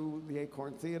donation to the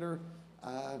Acorn Theater.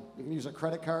 You can use a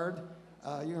credit card.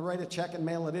 You can write a check and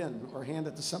mail it in, or hand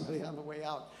it to somebody on the way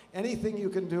out. Anything you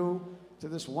can do to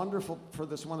for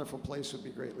this wonderful place would be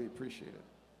greatly appreciated.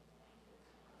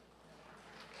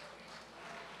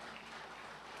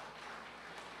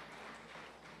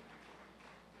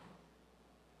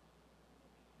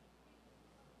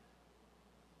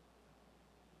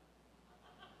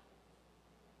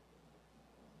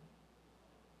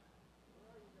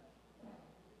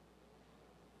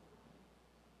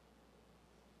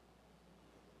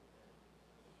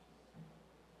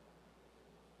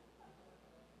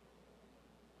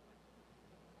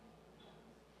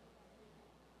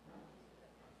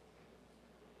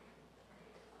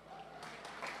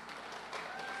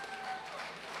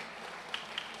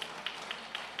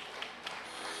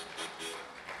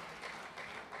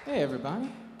 Hey, everybody.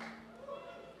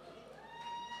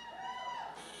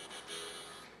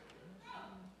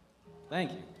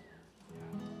 Thank you.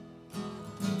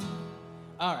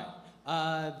 All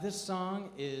right. This song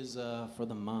is for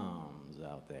the moms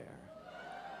out there.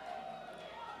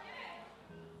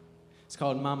 It's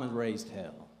called Mama Raised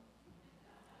Hell.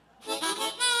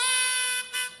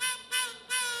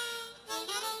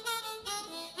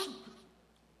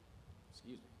 Excuse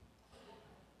me.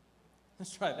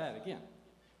 Let's try that again.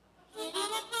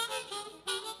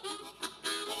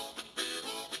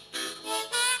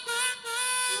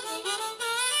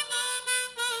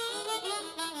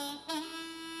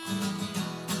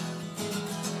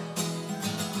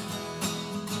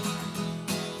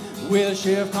 Well,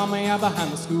 Sheriff called me out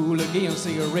behind the school again,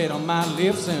 cigarette on my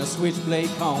lips and a switchblade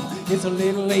comb. It's a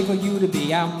little late for you to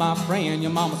be out, my friend.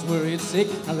 Your mama's worried sick,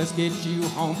 now let's get you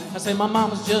home. I said my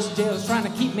mama's just jealous, trying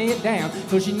to keep me down,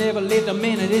 cause she never lived a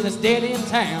minute in this dead-end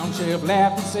town. Sheriff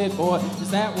laughed and said, boy,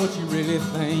 is that what you really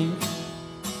think?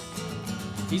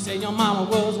 He said, your mama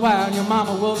was wild, your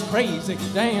mama was crazy,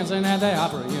 dancing at the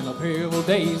opera in a pair of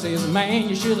daisies. Man,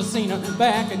 you should have seen her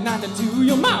back in 92.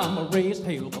 Your mama raised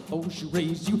hell before she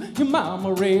raised you. Your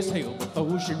mama raised hell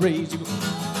before she raised you.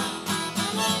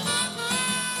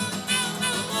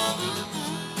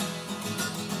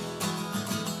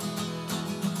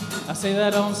 I say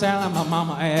that don't sound like my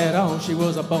mama at all. She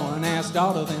was a boring-ass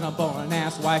daughter, then a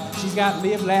boring-ass wife. She's got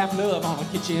live, laugh, love on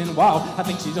her kitchen wall. I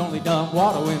think she's only done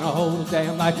water in her whole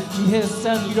damn life. She has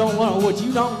son, you don't want what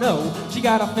you don't know. She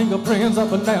got her fingerprints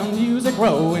up and down Music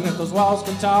Row. And if those walls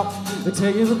can talk, they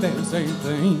tell you the very same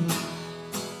thing.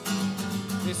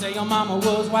 They say your mama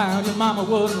was wild, your mama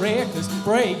was reckless,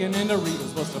 breaking into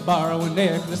Rita's was to borrow a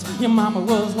necklace. Your mama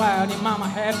was wild, your mama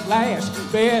had flash,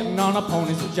 betting on her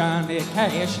ponies with Johnny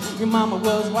Cash. Your mama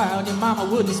was wild, your mama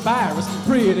wouldn't inspire us,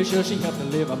 pretty sure she helped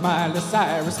deliver Miley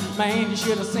Cyrus. Man, you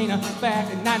should have seen her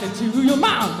back in 92. Your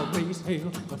mama raised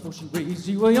hell before she raised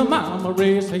you. Well, your mama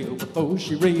raised hell before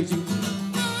she raised you.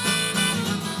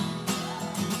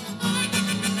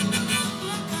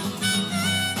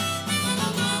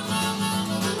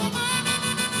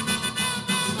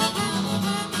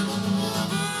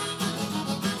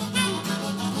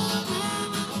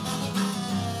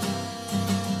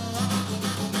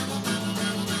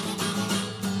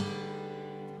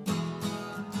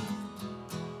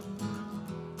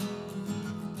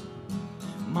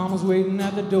 Mama's waiting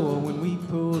at the door when we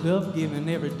pulled up, giving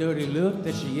every dirty look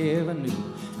that she ever knew.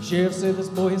 Sheriff said this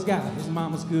boy has got his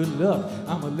mama's good luck.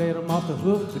 I'ma let him off the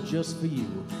hook, but just for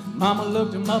you. Mama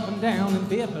looked him up and down and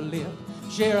bit her lip.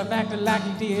 Sheriff acted like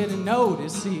he didn't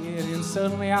notice it, and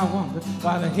suddenly I wondered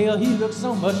why the hell he looked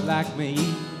so much like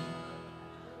me.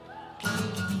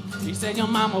 She said your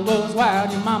mama was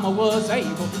wild, your mama was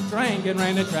able, drinking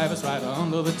Randy Travis right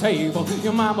under the table.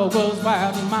 Your mama was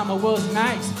wild, your mama was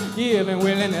nice, giving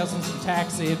Willie Nelson some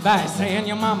taxi advice. Saying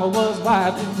your mama was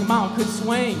wild, your mama could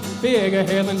swing, bigger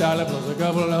hair than Dolly plus a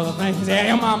couple of other things. Yeah,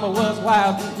 your mama was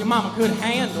wild, your mama could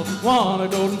handle one a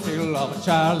golden fiddle of a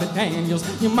Charlie Daniels.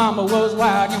 Your mama was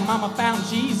wild, your mama found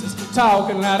Jesus,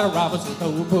 talking out of Roberts with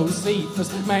old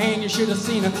Cephas. Man, you should have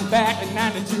seen her back in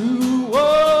 92.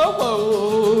 Whoa,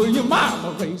 whoa, your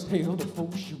mama raised hell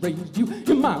before she raised you.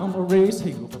 Your mama raised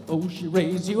hell before she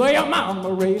raised you. Your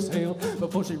mama raised hell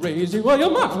before she raised you.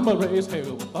 Your mama raised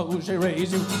hell before she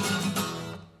raised you.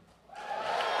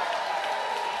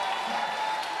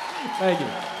 Thank you.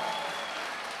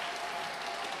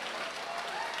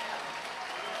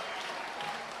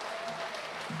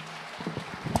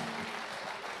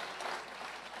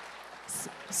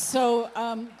 So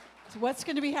what's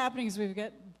going to be happening is we've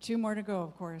got 2 more to go,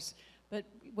 of course. But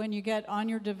when you get on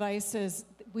your devices,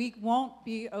 we won't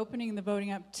be opening the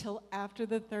voting up till after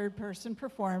the third person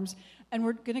performs, and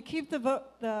we're going to keep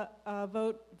the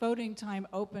voting time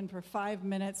open for 5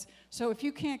 minutes. So if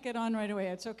you can't get on right away,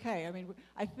 it's okay. I mean,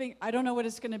 I don't know what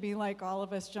it's going to be like, all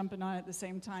of us jumping on at the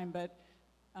same time, but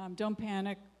don't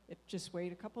panic. Just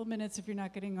wait a couple of minutes if you're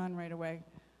not getting on right away.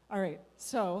 All right.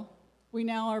 So we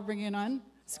now are bringing on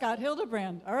Scott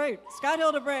Hildebrand. All right, Scott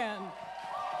Hildebrand.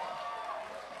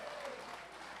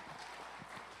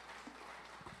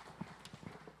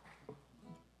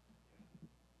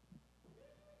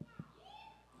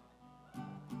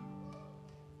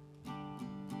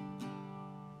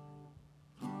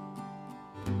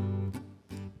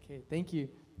 Okay, thank you.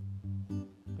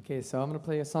 Okay, so I'm going to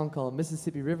play a song called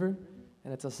Mississippi River,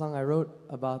 and it's a song I wrote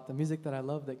about the music that I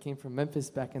love that came from Memphis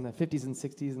back in the 50s and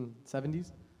 60s and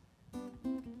 70s.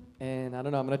 And I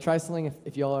don't know, I'm going to try something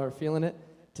if y'all are feeling it,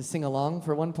 to sing along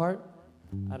for one part.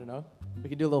 I don't know. We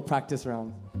can do a little practice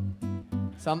round.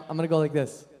 So I'm going to go like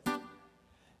this.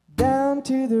 Down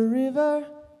to the river.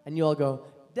 And you all go,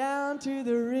 down to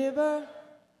the river.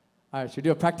 All right, should we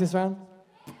do a practice round?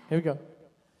 Here we go.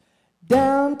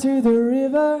 Down to the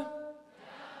river. Down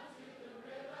to the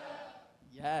river.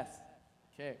 Yes.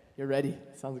 Okay, you're ready.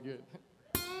 Sounds good.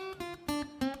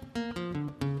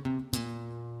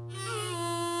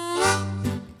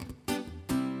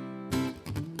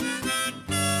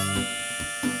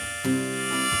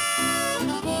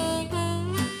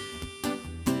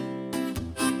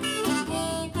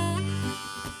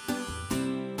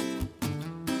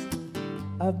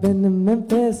 I've been to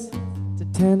Memphis, to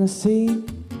Tennessee.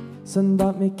 Son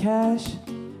bought me cash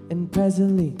and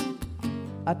presently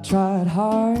I tried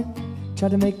hard,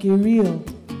 tried to make it real,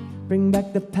 bring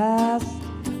back the past,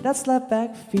 that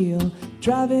slapback feel.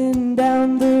 Driving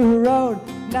down the road,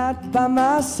 not by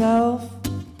myself.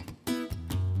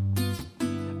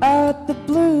 I got the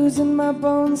blues in my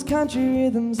bones, country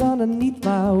rhythms underneath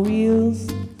my wheels.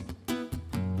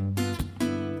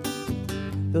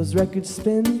 Those records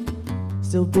spin,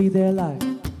 still breathe their life.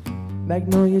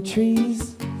 Magnolia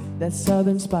trees, that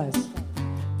southern spice.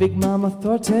 Big Mama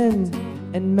Thornton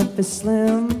and Memphis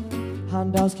Slim.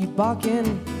 Hound dogs keep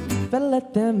barking, better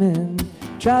let them in.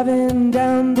 Driving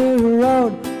down the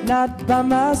road, not by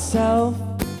myself.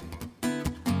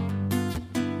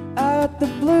 I got the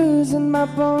blues in my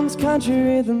bones, country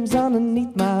rhythms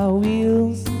underneath my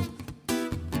wheels.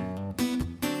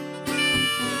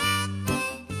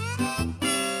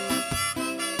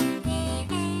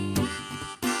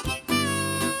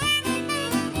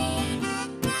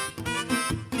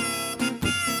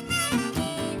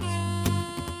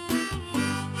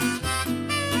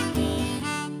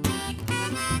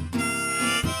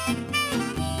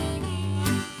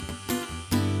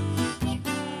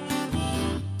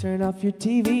 Turn off your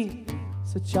TV,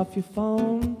 switch off your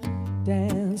phone,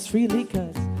 dance freely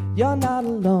 'cause you're not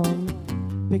alone.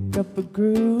 Pick up a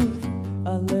groove,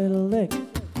 a little lick,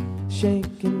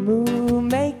 shake and move,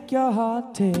 make your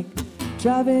heart tick.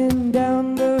 Driving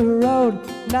down the road,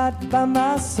 not by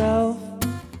myself.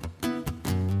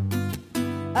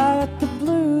 I got the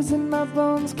blues in my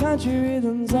bones, country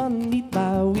rhythms underneath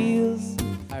my wheels.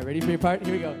 All right, ready for your part?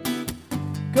 Here we go.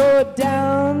 Go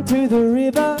down to the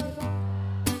river,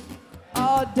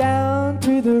 all down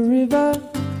to the river.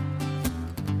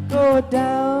 Go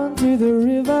down to the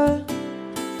river,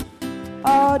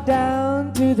 all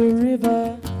down to the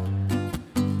river.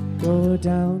 Go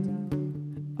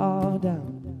down, all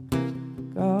down,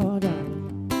 go down.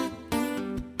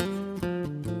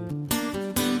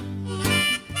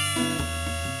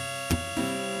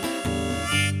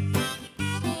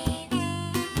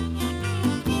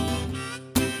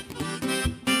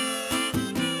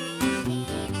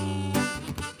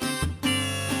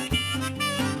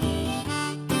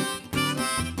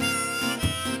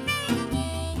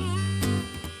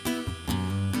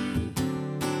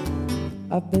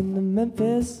 I've been to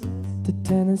Memphis, to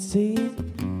Tennessee.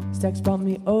 Stax brought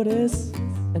me Otis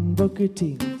and Booker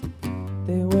T.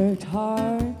 They worked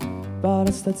hard, brought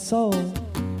us that soul.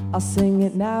 I'll sing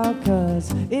it now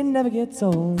 'cause it never gets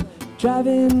old.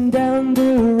 Driving down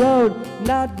the road,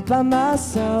 not by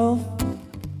myself.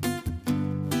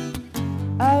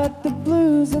 I got the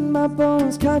blues in my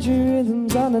bones, country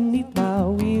rhythms underneath my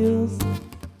wheels.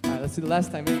 All right, let's do the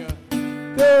last time. Here you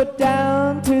go. Go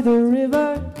down to the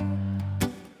river,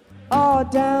 all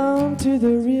down to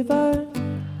the river.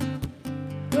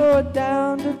 Go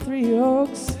down to Three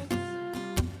Oaks,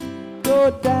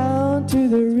 go down to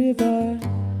the river.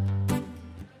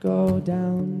 Go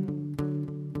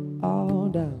down, all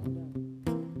down,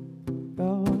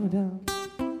 go down.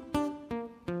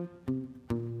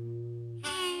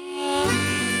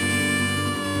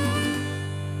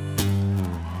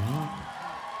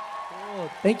 Cool.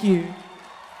 Thank you.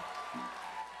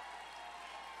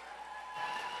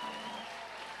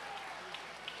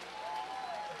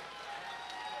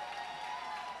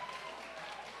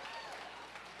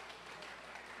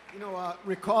 You know,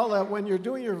 recall that when you're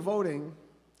doing your voting,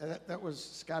 that was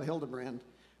Scott Hildebrand,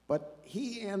 but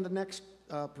he and the next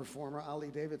performer, Ali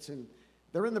Davidson,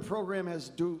 they're in the program as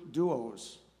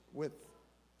duos with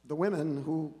the women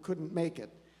who couldn't make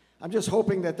it. I'm just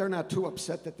hoping that they're not too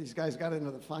upset that these guys got into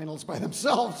the finals by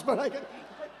themselves, but I can.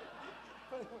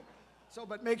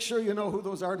 But make sure you know who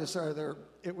those artists are.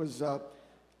 It was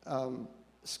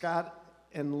Scott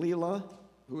and Leela,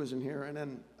 who is in here, and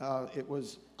then it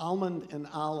was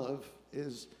Almond&Olive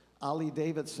is Ali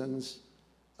Davidson's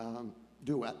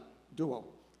duo.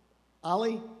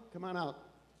 Ali, come on out.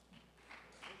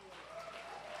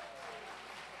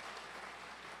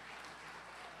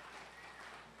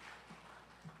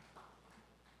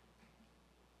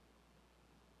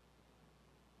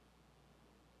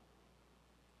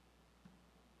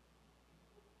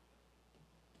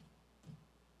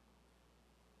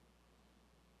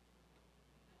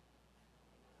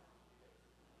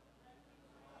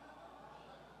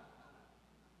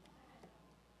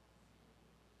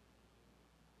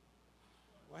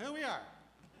 Well, here we are.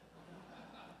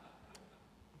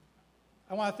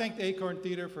 I want to thank the Acorn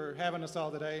Theater for having us all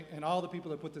today and all the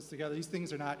people that put this together. These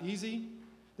things are not easy.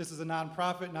 This is a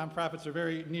nonprofit. Nonprofits are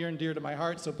very near and dear to my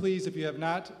heart, so please, if you have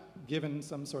not given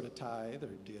some sort of tithe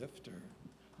or gift or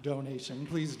donation,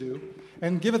 please do.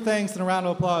 And give a thanks and a round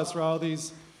of applause for all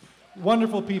these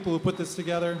wonderful people who put this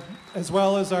together, as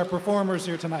well as our performers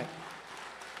here tonight.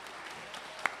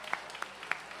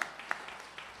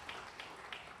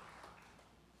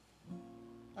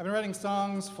 I've been writing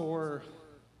songs for,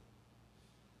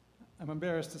 I'm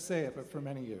embarrassed to say it, but for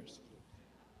many years.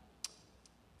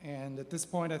 And at this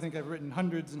point, I think I've written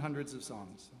hundreds and hundreds of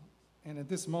songs. And at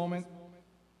this moment,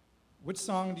 which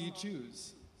song do you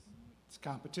choose? It's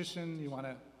competition. You want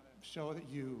to show that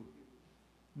you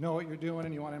know what you're doing,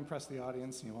 and you want to impress the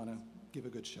audience, and you want to give a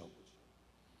good show.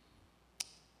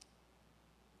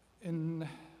 On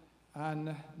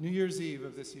New Year's Eve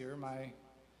of this year, my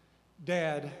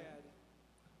dad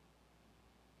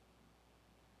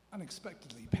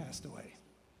unexpectedly passed away.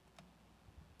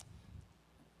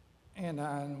 And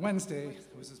on Wednesday,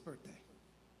 it was his birthday.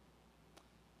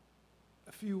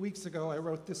 A few weeks ago, I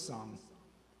wrote this song.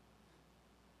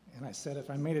 And I said if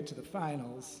I made it to the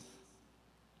finals,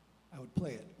 I would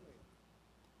play it.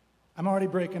 I'm already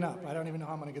breaking up. I don't even know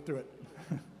how I'm going to get through it,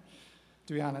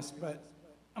 to be honest. But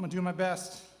I'm going to do my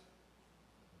best.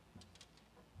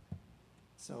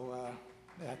 So,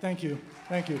 yeah, thank you.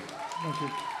 Thank you. Thank you.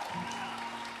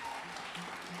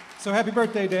 So happy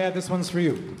birthday, Dad. This one's for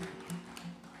you.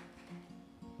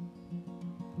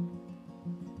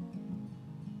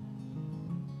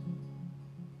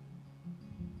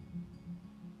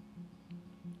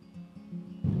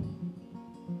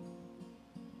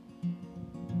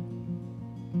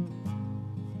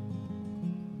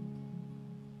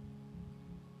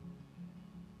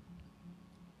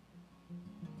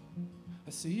 I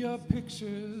see your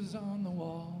pictures on the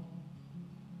wall.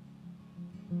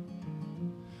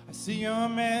 I see your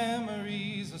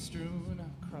memories are strewn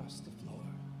across the floor.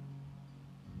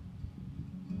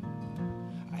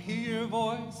 I hear your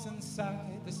voice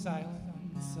inside the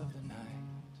silence of the night.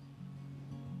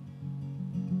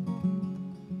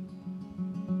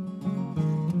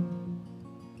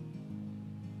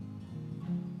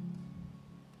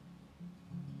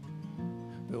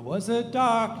 There was a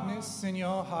darkness in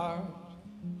your heart.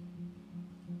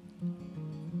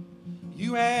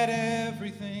 You had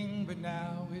everything, but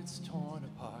now it's torn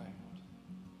apart.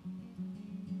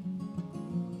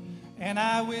 And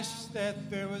I wish that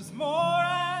there was more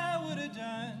I would have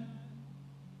done.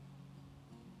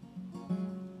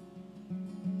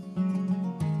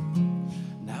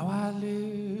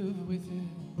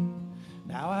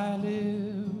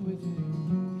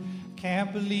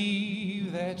 can't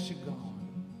believe that you're gone.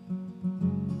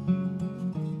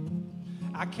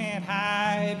 I can't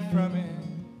hide from it.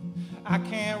 I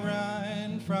can't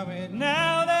run from it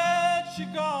now that you're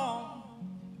gone.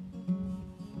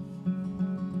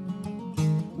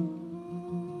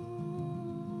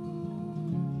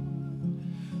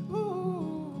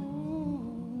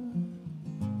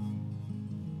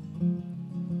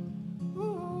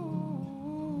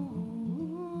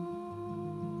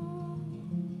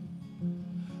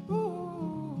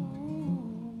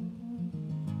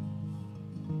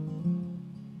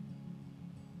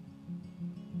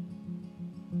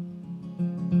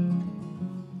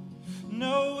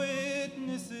 No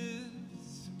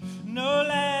witnesses, no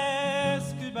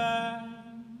last goodbye.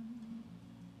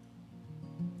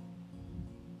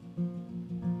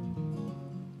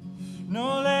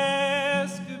 No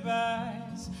last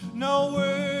goodbyes, no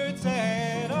words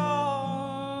at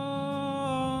all.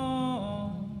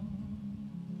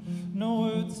 No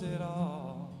words at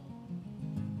all.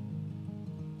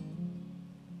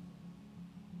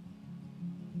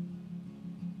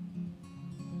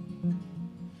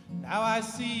 Now I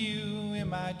see you in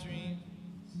my dreams.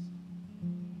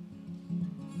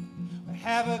 We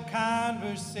have a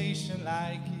conversation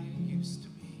like it used to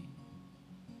be.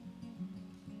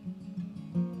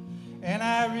 And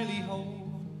I really hope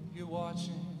you're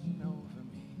watching over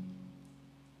me.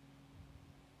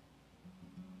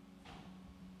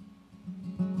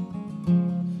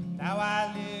 Now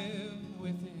I live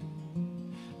with it.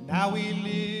 Now we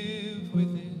live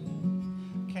with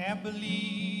it. Can't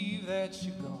believe that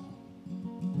you're gone.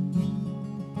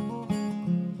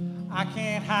 I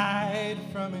can't hide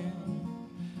from it.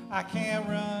 I can't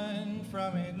run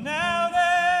from it now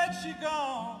that you're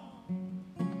gone.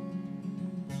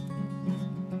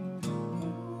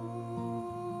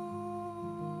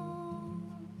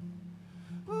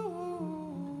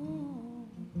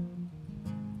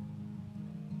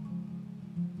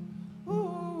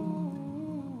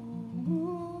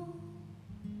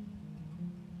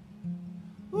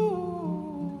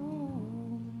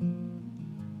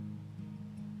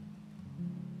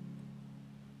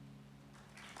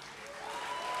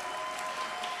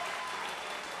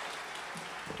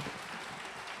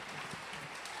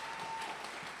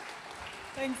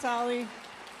 Thanks, Ollie.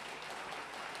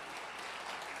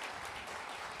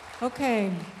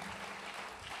 Okay,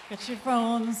 get your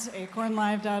phones,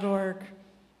 acornlive.org,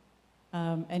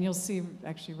 and you'll see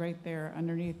actually right there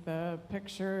underneath the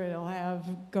picture, it'll have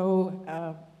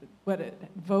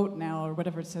vote now or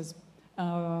whatever it says.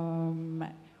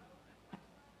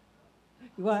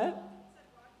 What?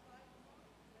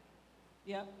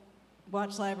 Yep.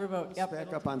 Watch live or vote. Yep.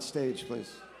 Back up on stage,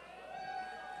 please.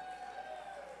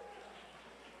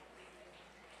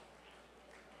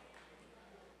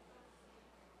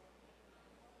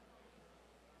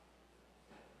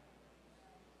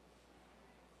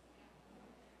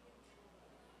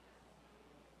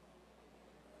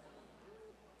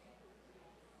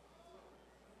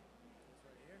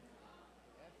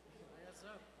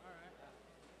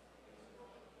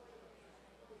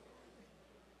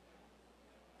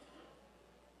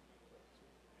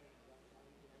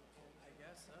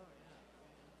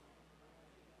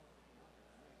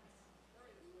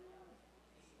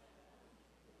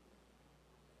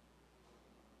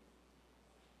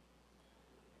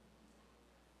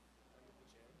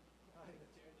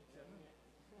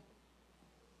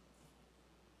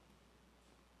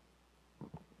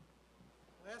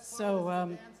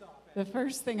 So the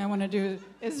first thing I want to do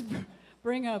is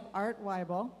bring up Art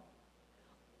Weibel.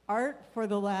 Art, for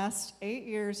the last 8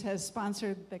 years, has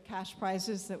sponsored the cash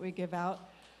prizes that we give out.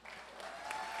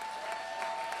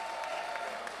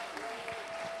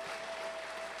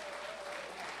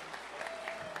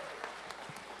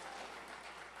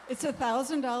 It's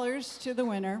 $1,000 to the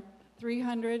winner,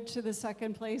 $300 to the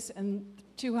second place, and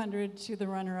 $200 to the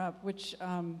runner-up, which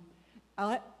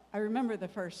I remember the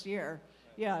first year.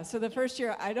 Yeah, so the first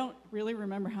year, I don't really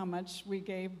remember how much we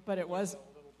gave, but it was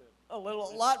a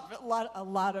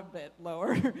lot of bit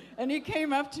lower. And he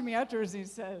came up to me afterwards and he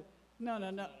said, no.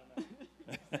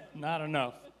 Not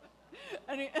enough.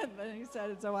 And then he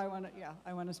said, so I want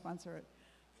to sponsor it.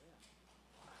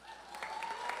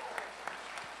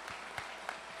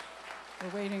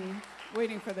 We're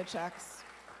waiting for the checks.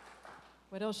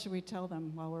 What else should we tell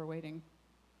them while we're waiting?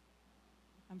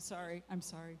 I'm sorry.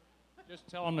 Just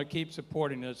tell them to keep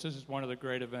supporting this. This is one of the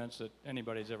great events that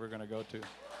anybody's ever going to go to.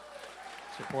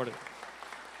 Support it.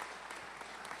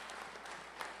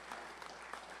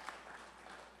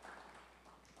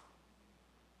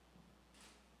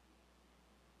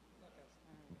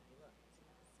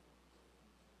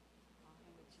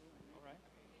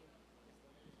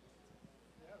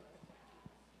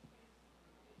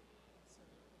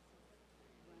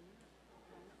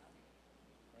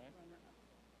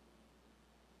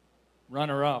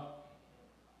 Runner-up,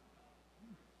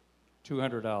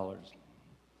 $200.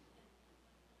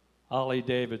 Holly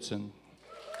Davidson.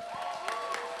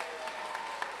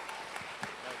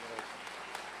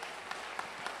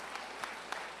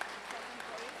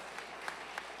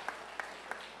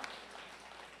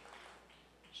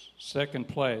 Second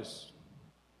place,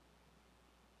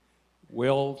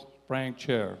 Will Frank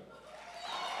Chair.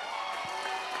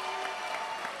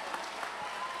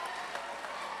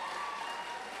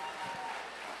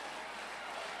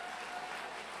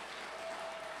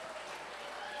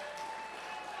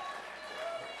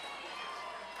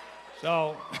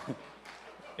 So,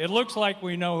 it looks like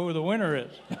we know who the winner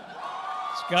is.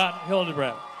 Scott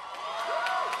Hildebrand.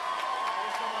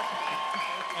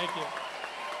 Thank you.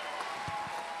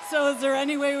 So is there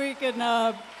any way we can,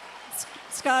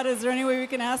 Scott, is there any way we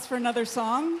can ask for another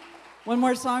song? One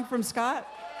more song from Scott?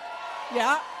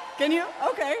 Yeah? Can you?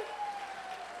 Okay.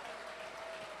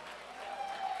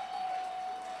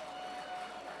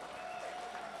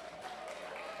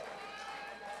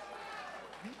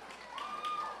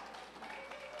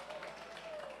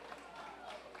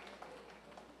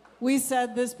 We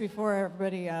said this before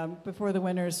everybody, before the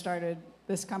winners started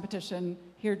this competition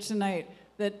here tonight,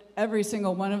 that every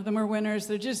single one of them are winners.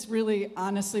 They're just really,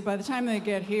 honestly, by the time they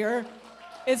get here,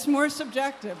 it's more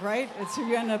subjective, right? It's who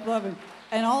you end up loving.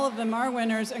 And all of them are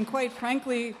winners, and quite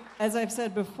frankly, as I've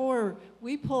said before,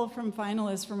 we pull from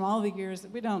finalists from all the years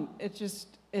that we don't.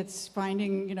 It's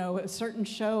finding, you know, a certain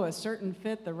show, a certain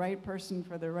fit, the right person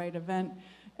for the right event.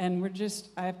 And we're just,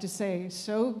 I have to say,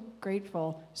 so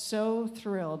grateful, so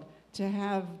thrilled to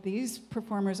have these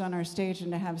performers on our stage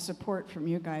and to have support from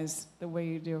you guys the way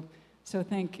you do. So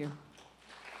thank you.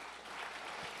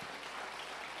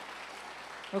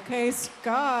 Okay,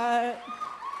 Scott.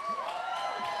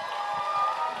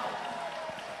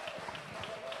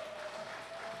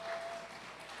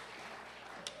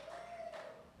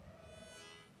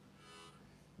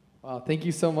 Wow, thank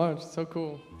you so much. So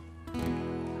cool.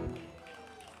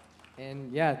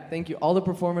 And yeah, thank you. All the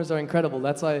performers are incredible.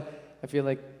 That's why I feel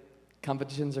like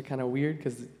competitions are kind of weird,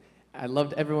 because I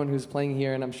loved everyone who's playing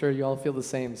here, and I'm sure you all feel the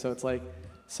same. So it's like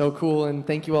so cool, and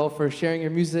thank you all for sharing your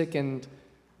music. And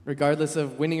regardless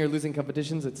of winning or losing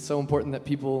competitions, it's so important that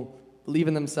people believe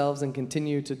in themselves and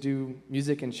continue to do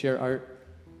music and share art.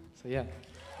 So yeah.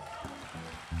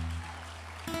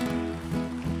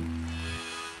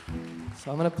 So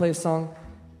I'm gonna play a song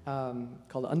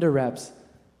called Under Wraps,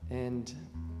 and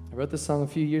I wrote this song a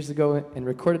few years ago and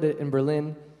recorded it in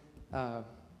Berlin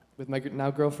with my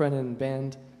now girlfriend and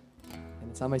band, and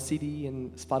it's on my CD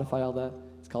and Spotify, all that.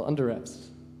 It's called Under Wraps.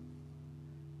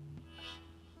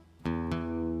 And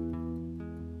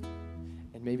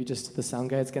maybe just the sound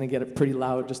guy, it's gonna get it pretty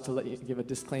loud, just to let you give a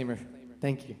disclaimer.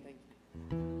 Thank you.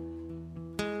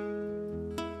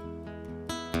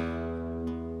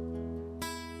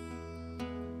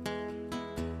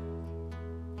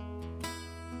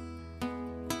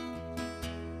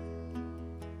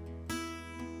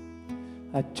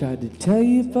 I tried to tell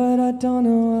you, but I don't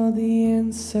know all the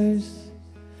answers.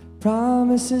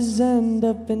 Promises end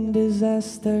up in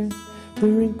disaster. The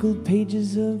wrinkled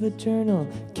pages of a journal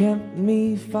kept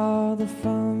me farther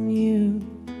from you.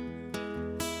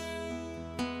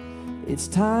 It's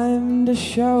time to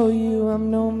show you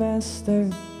I'm no master.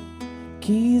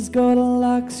 Keys go to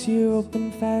locks, you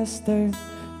open faster.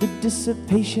 The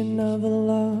dissipation of a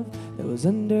love that was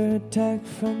under attack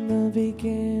from the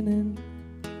beginning.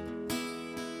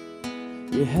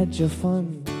 You had your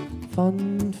fun,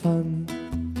 fun, fun,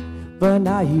 but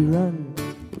now you run,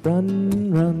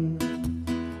 run, run.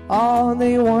 All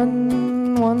they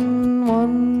won, won,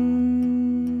 won.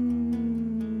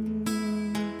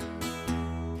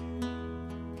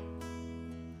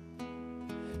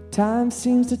 Time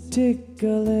seems to tick a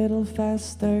little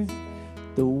faster.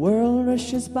 The world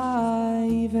rushes by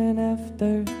even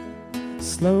after.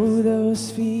 Slow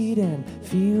those feet and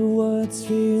feel what's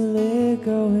really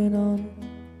going on.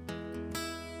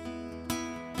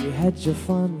 You had your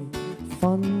fun,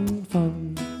 fun,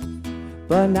 fun,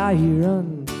 but now you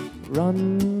run,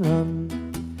 run, run.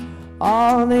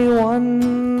 All they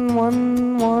won,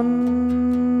 won, won.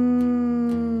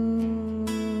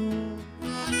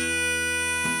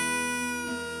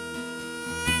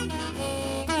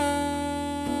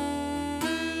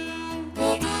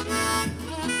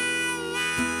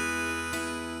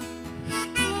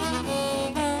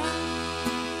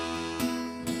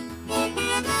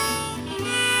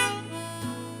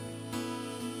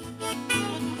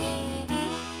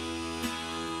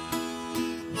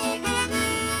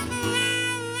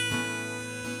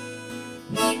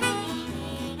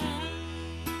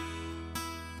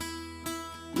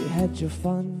 You had your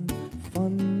fun,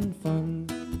 fun, fun.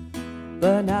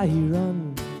 But now you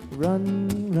run, run,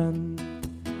 run.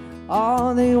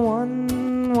 All they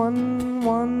won, won,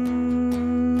 won.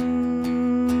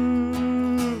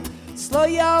 Slow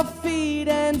your feet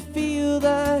and feel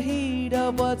the heat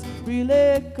of what's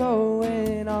really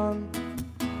going on.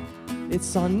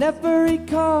 It's on every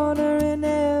corner in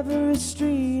every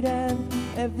street and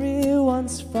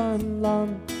everyone's front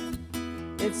lawn.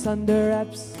 It's under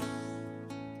wraps.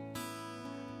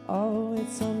 Oh,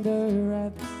 it's under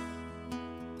wraps.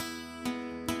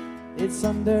 It's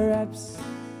under wraps.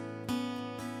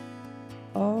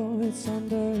 Oh, it's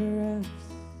under wraps.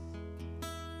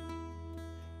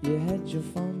 You had your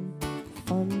fun,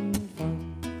 fun,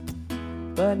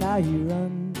 fun. But now you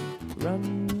run,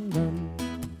 run, run.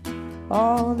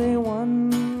 All they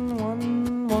won,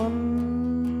 won, won.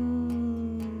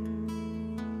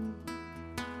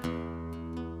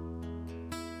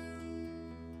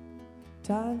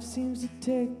 Time seems to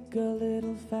tick a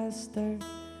little faster.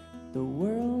 The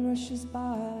world rushes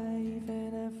by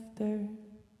even after.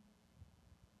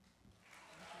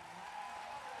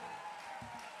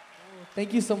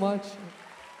 Thank you so much.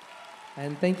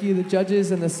 And thank you, the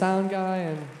judges and the sound guy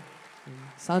and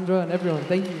Sandra and everyone.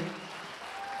 Thank you.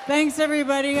 Thanks,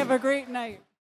 everybody. Have a great night.